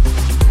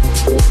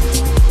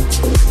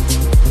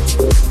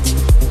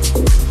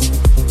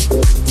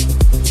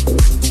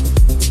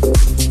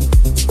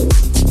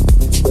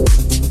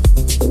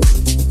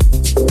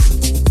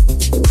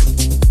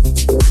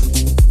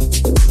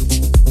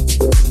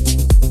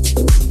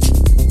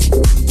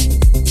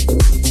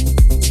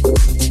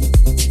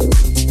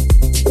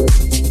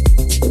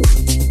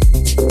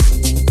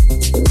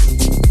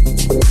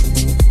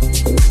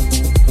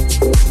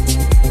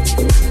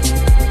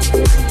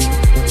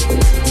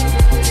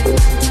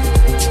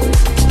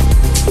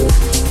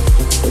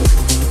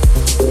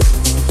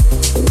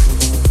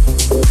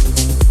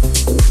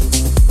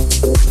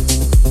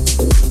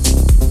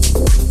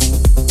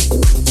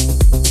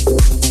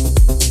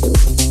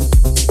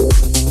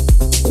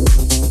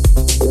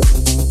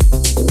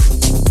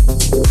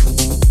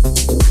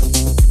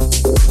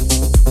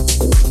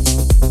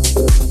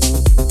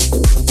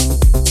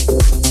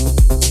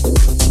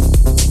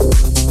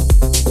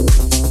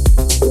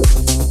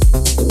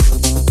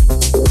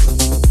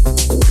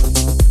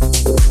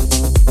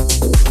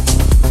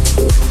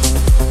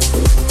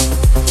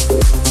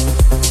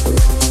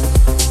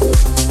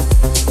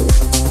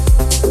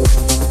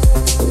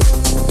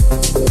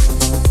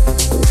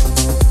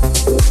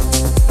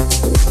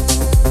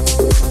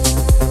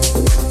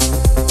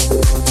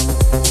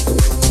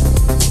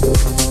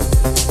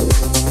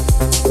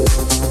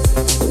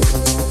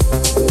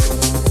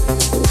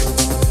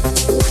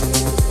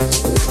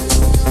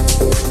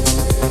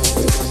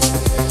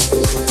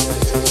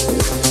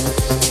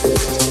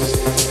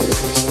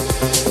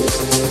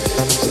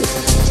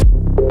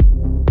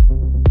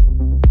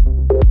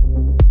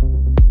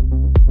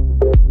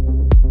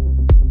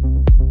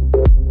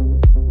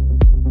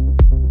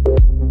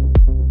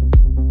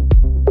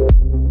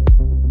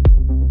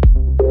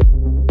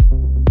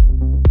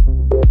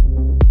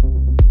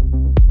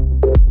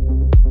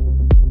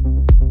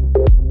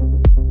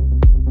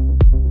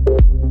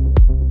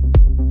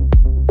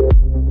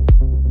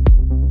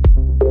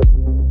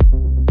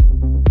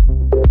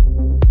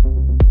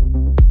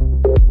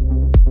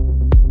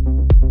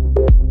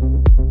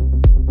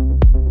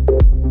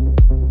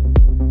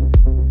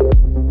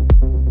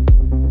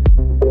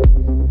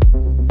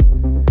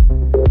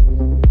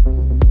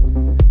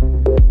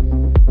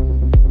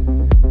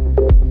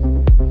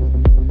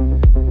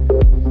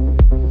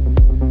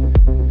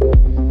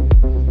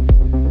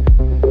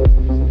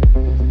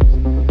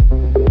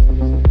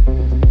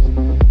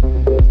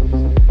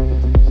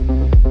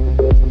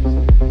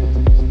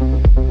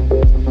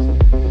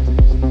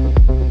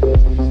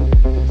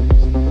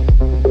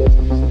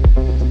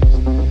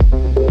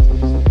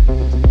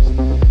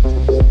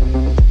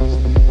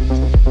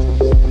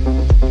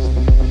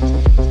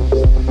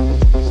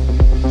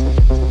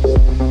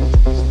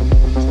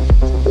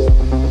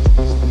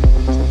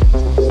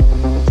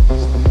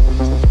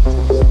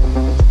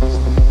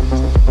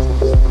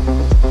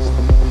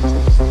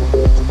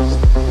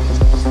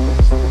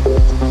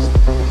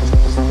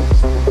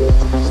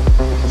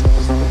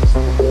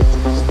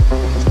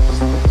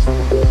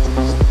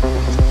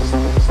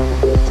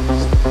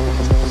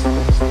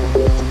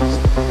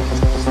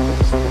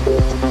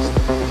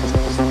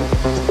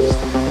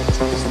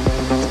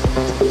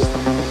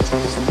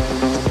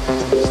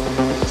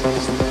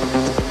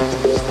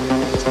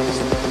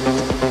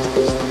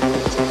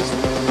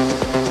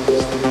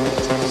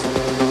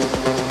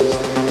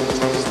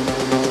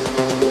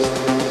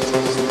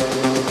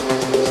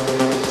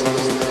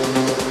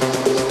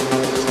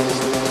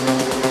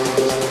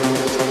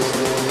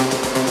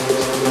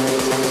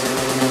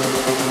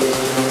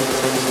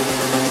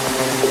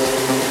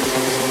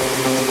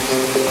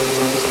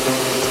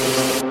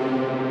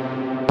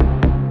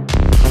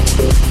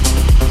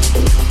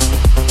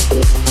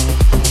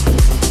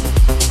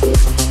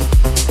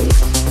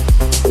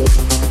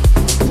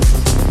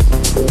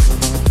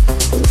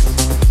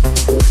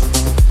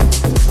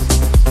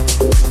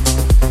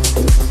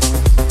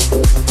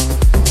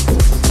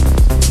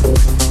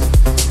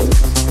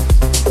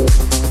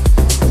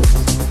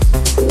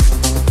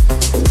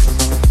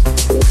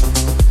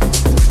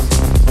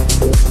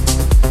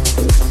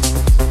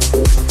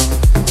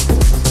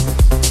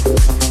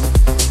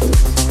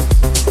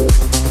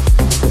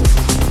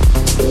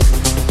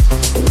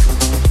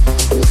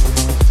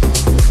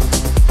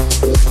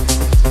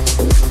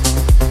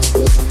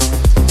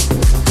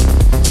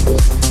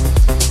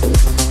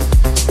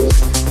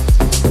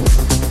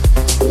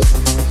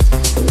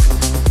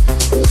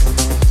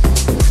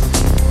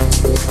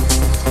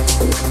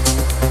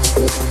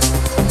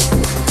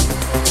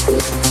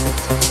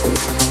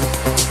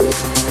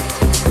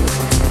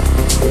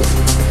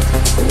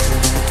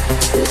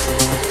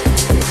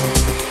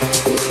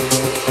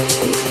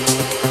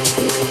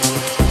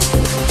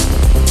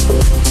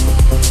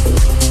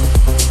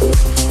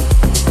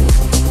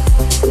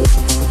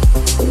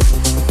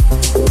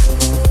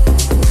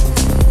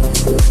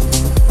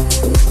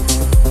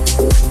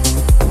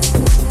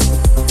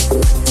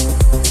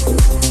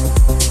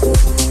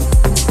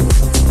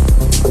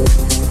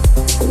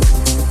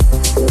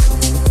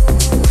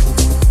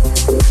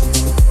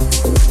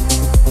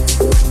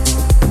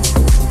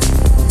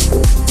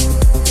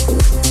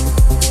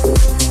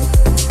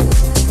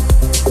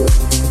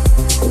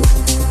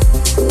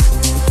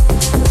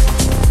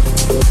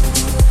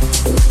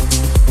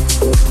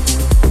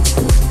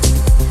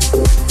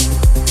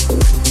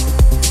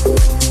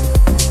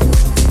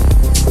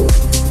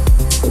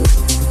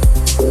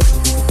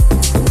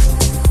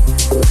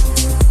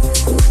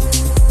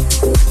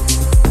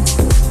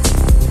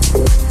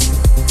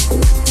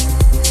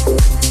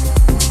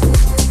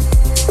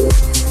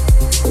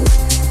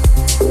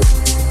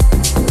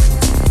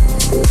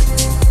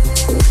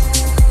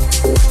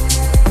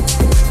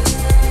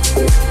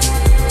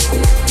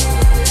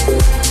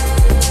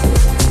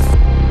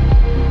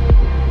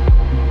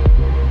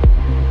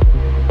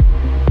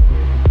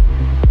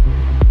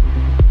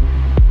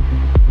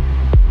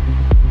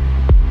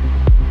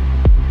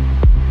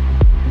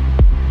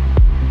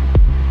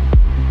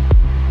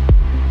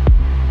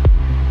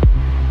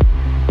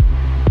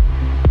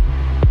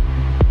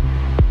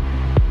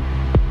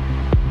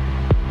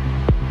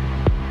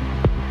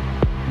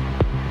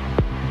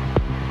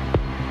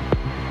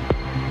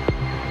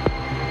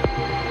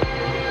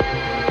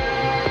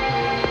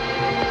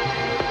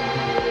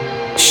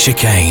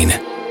 Chicane.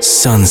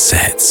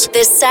 Sunsets.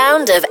 The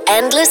sound of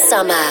endless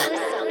summer.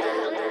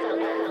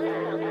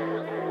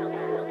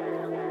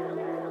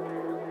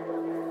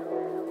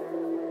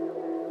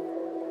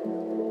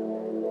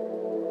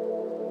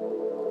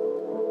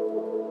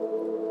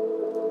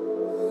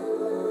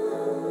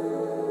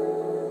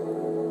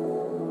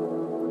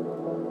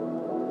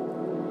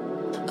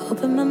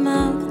 Open my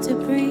mouth to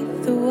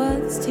breathe the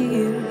words to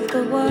you,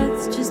 but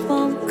words just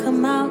won't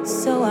come out,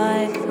 so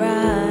I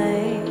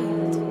write.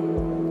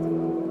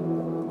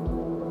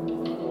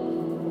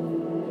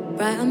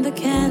 Write on the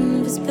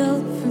canvas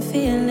built from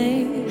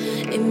feeling,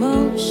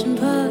 emotion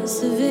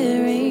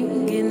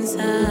persevering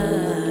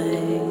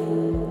inside.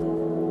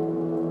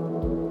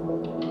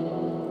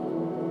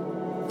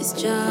 It's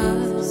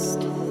just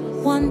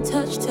one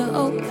touch to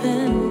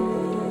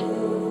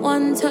open,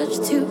 one touch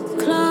to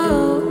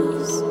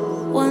close,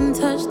 one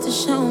touch to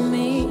show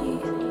me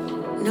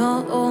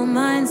not all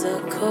minds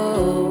are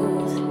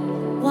cold.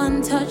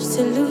 One touch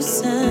to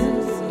loosen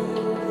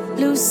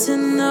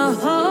the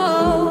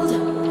hold.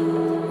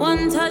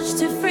 One touch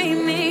to free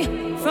me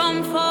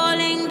from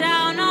falling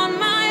down on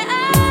my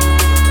own.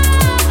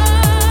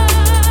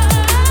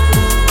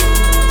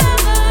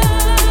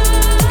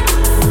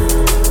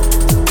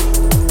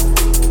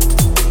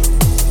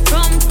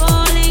 From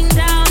falling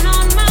down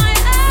on my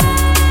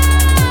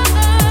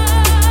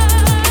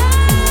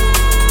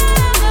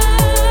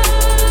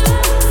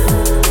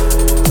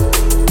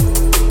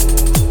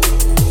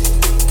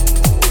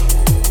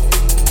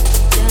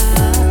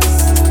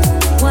Just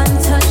one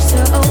touch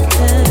to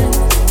open,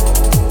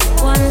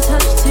 one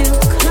touch to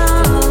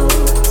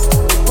close,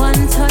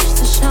 one touch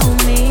to show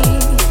me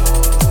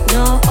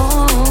not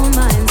all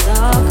minds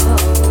are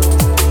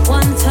cold.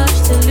 One touch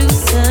to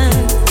loosen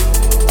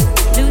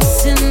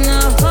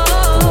the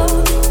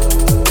hold.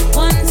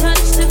 One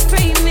touch to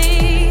free me.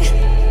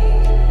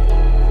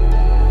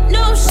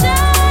 No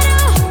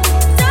shadow,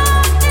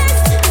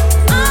 darkness,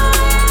 I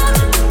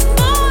am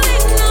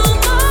falling no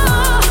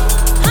more.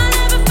 I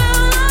never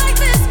felt like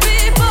this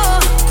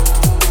before.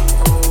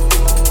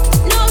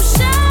 No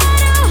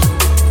shadow,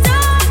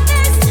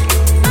 darkness,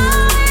 I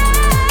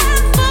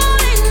am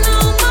falling no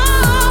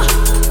more.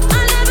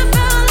 I never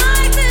felt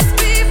like this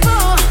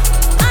before.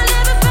 I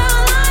never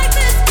felt like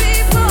this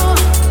before.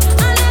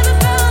 I never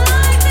felt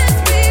like this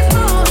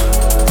before.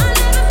 I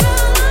never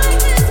felt like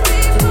this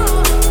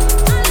before.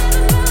 I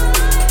never felt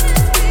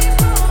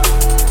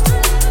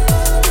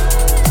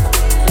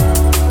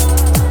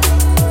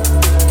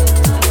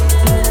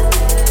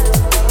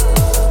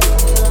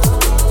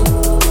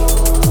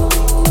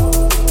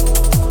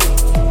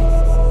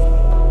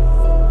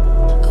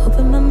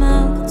Open my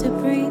mouth to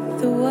breathe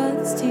the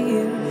words to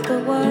you,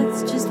 but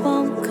words just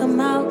won't come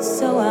out,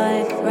 so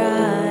I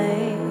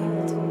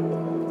write.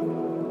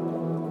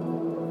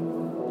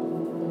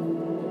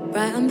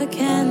 Write on the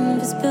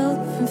canvas built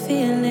from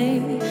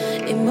feeling,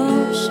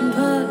 emotion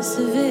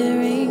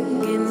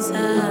persevering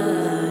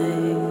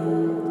inside.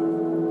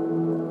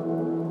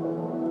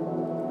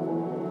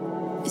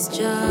 It's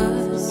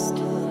just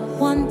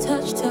one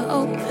touch to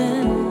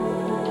open,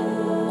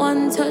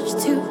 one touch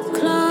to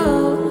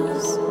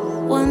close,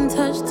 one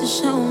touch to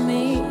show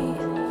me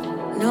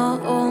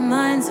not all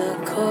minds are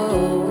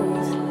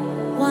cold.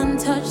 One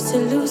touch to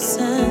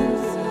loosen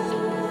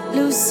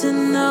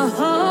the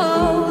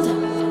hold.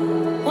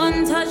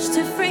 One touch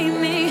to free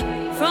me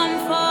from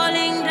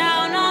falling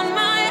down on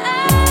my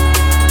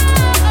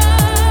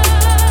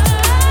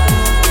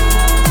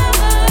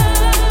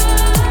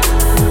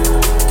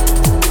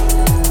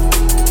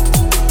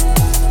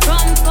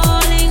from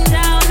falling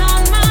down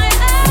on my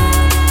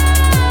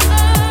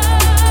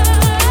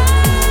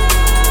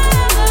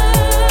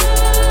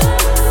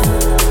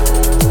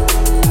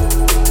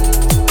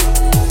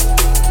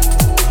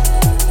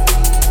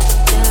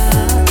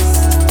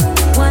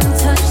Just one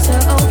touch to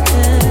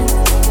open,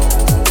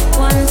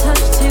 one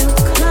touch to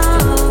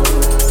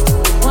close,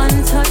 one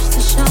touch to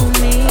show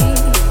me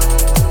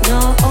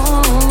not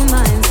all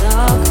minds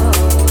are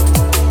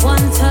cold.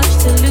 One touch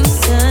to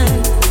loosen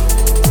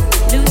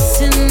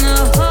the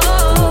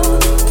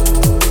hold.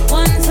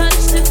 One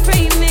touch to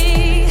free me.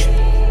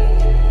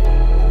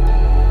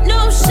 No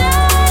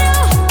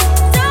shadow,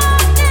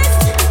 darkness,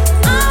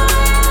 I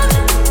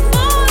am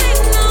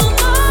falling no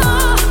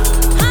more.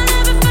 I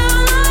never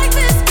felt like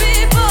this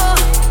before.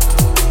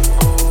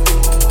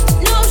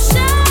 No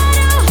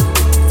shadow,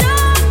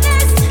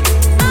 darkness,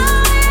 I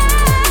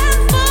am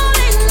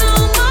falling no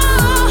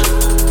more.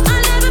 I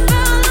never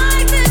felt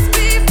like this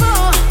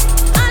before.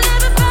 I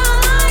never felt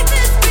like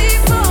this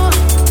before.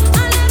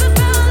 I never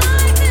felt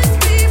like this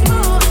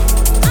before.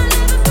 I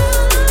never felt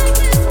like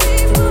this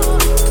before.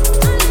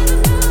 I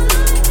never felt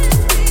like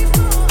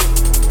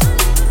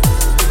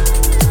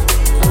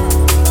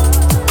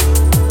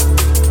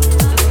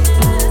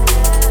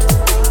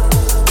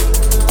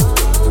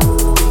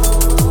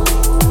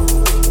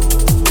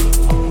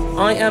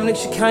I am Nick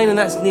Chicane, and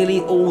that's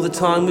nearly all the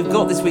time we've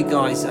got this week,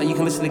 guys. You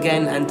can listen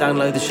again and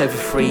download the show for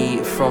free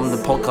from the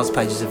podcast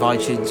pages of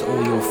iTunes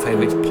or your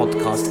favourite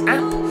podcast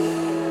app.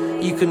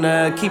 You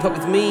can keep up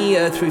with me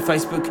through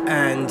Facebook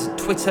and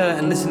Twitter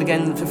and listen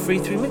again for free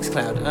through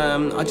Mixcloud.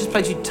 I just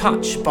played you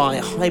Touch by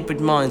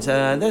Hybrid Minds.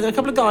 There are a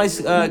couple of guys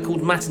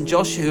called Matt and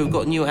Josh who have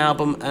got a new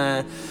album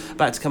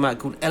about to come out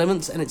called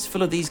Elements, and it's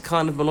full of these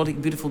kind of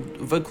melodic, beautiful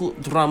vocal,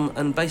 drum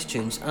and bass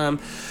tunes. I'm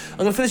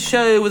going to finish the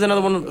show with another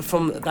one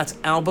from that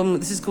album.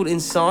 This is called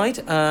Inside,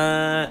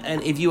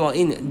 and if you are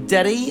in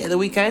Delhi at the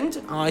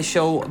weekend, I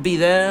shall be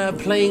there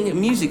playing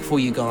music for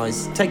you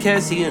guys. Take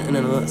care, see you in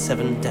another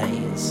 7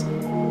 days.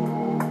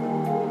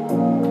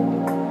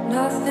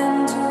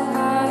 Nothing to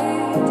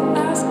hide.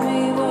 Ask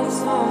me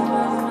what's on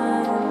my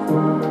mind.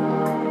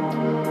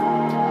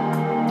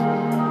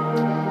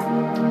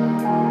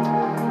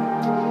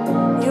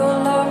 Your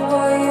love,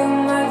 what you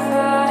might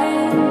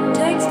find,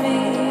 takes me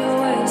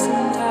away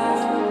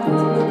sometimes.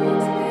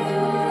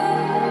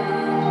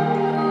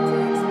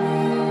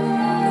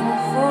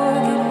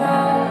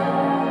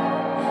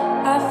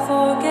 I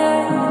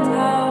forget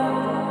how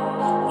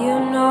you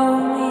know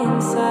me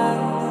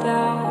inside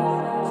out.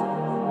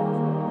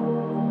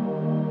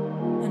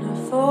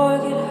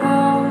 Forget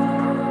how,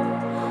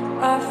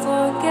 I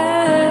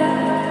forget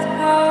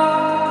how.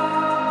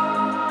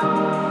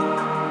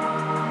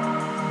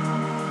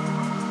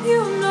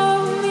 You know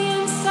me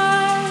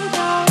inside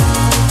out.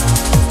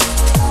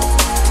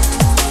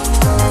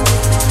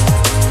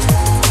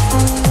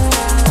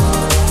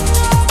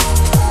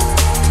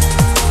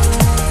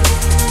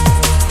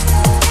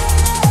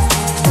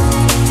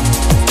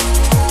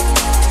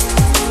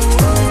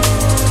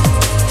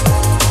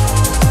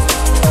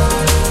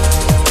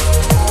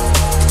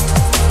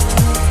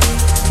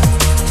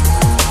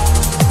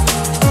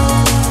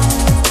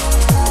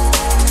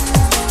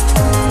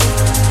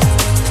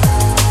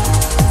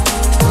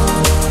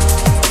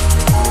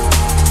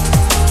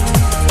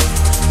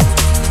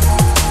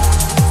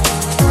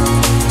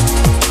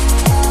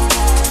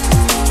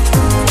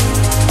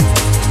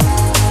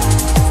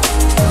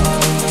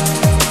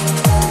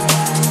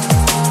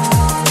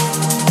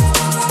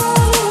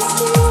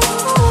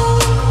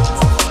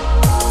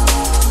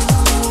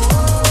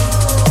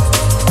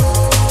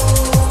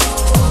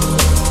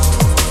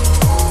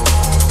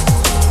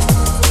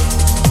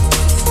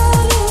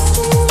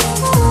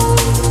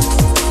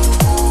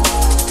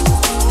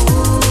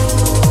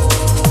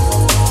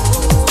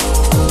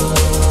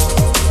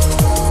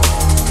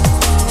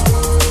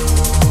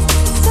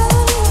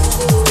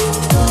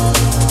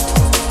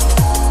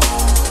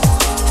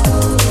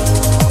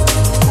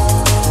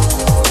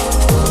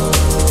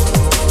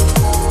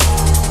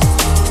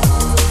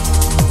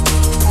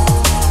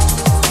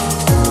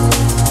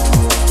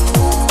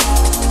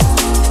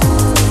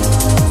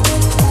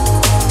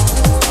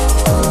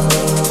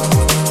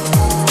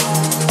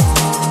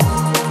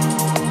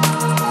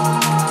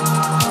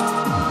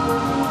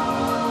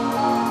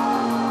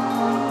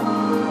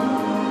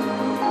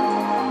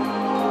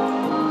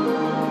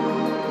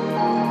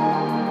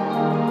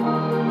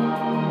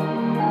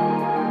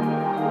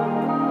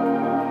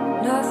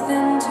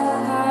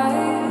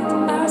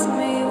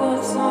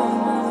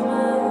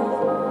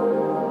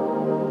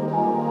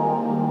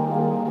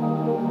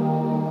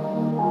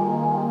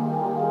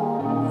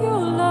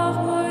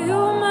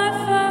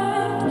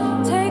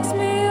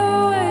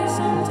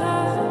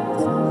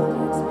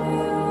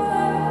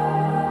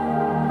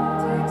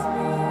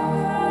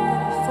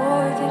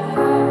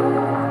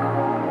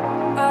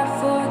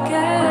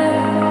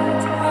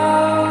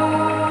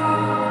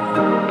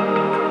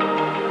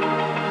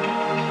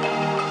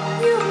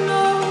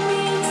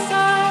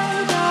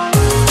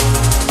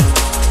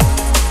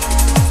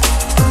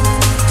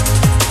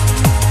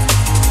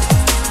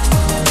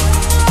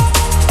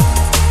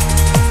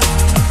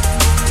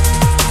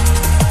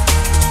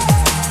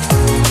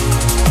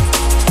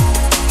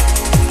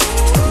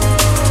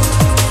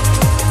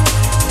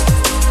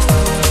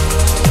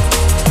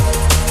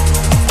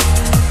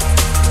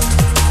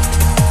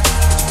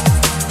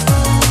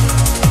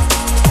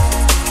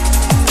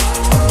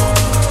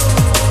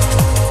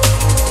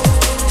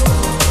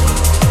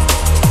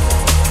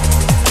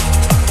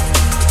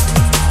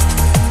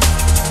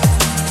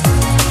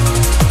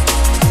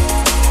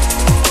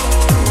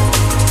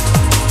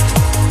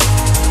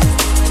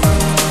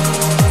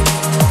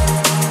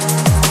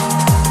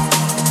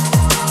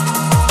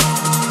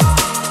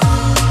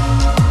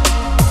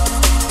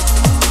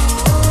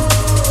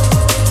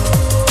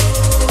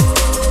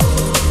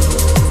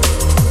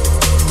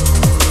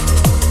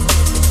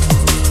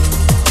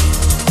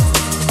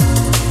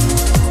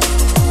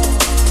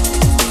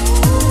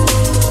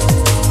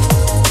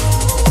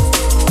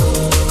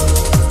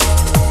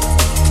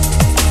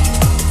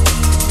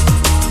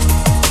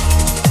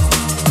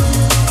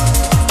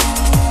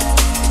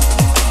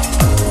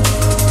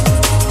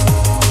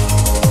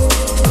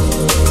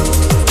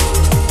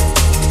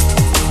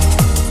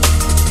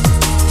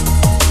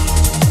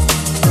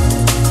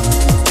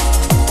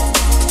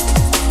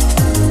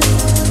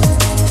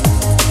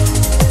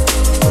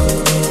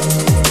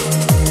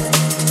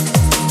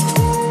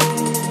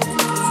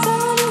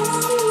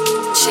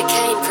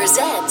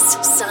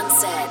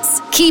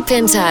 Keep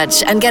in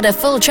touch and get a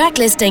full track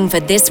listing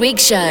for this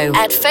week's show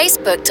at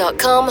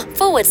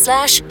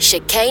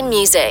facebook.com/Chicane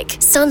Music.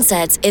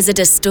 Sunsets is a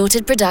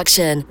Distorted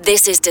production.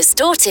 This is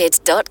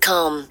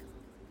distorted.com.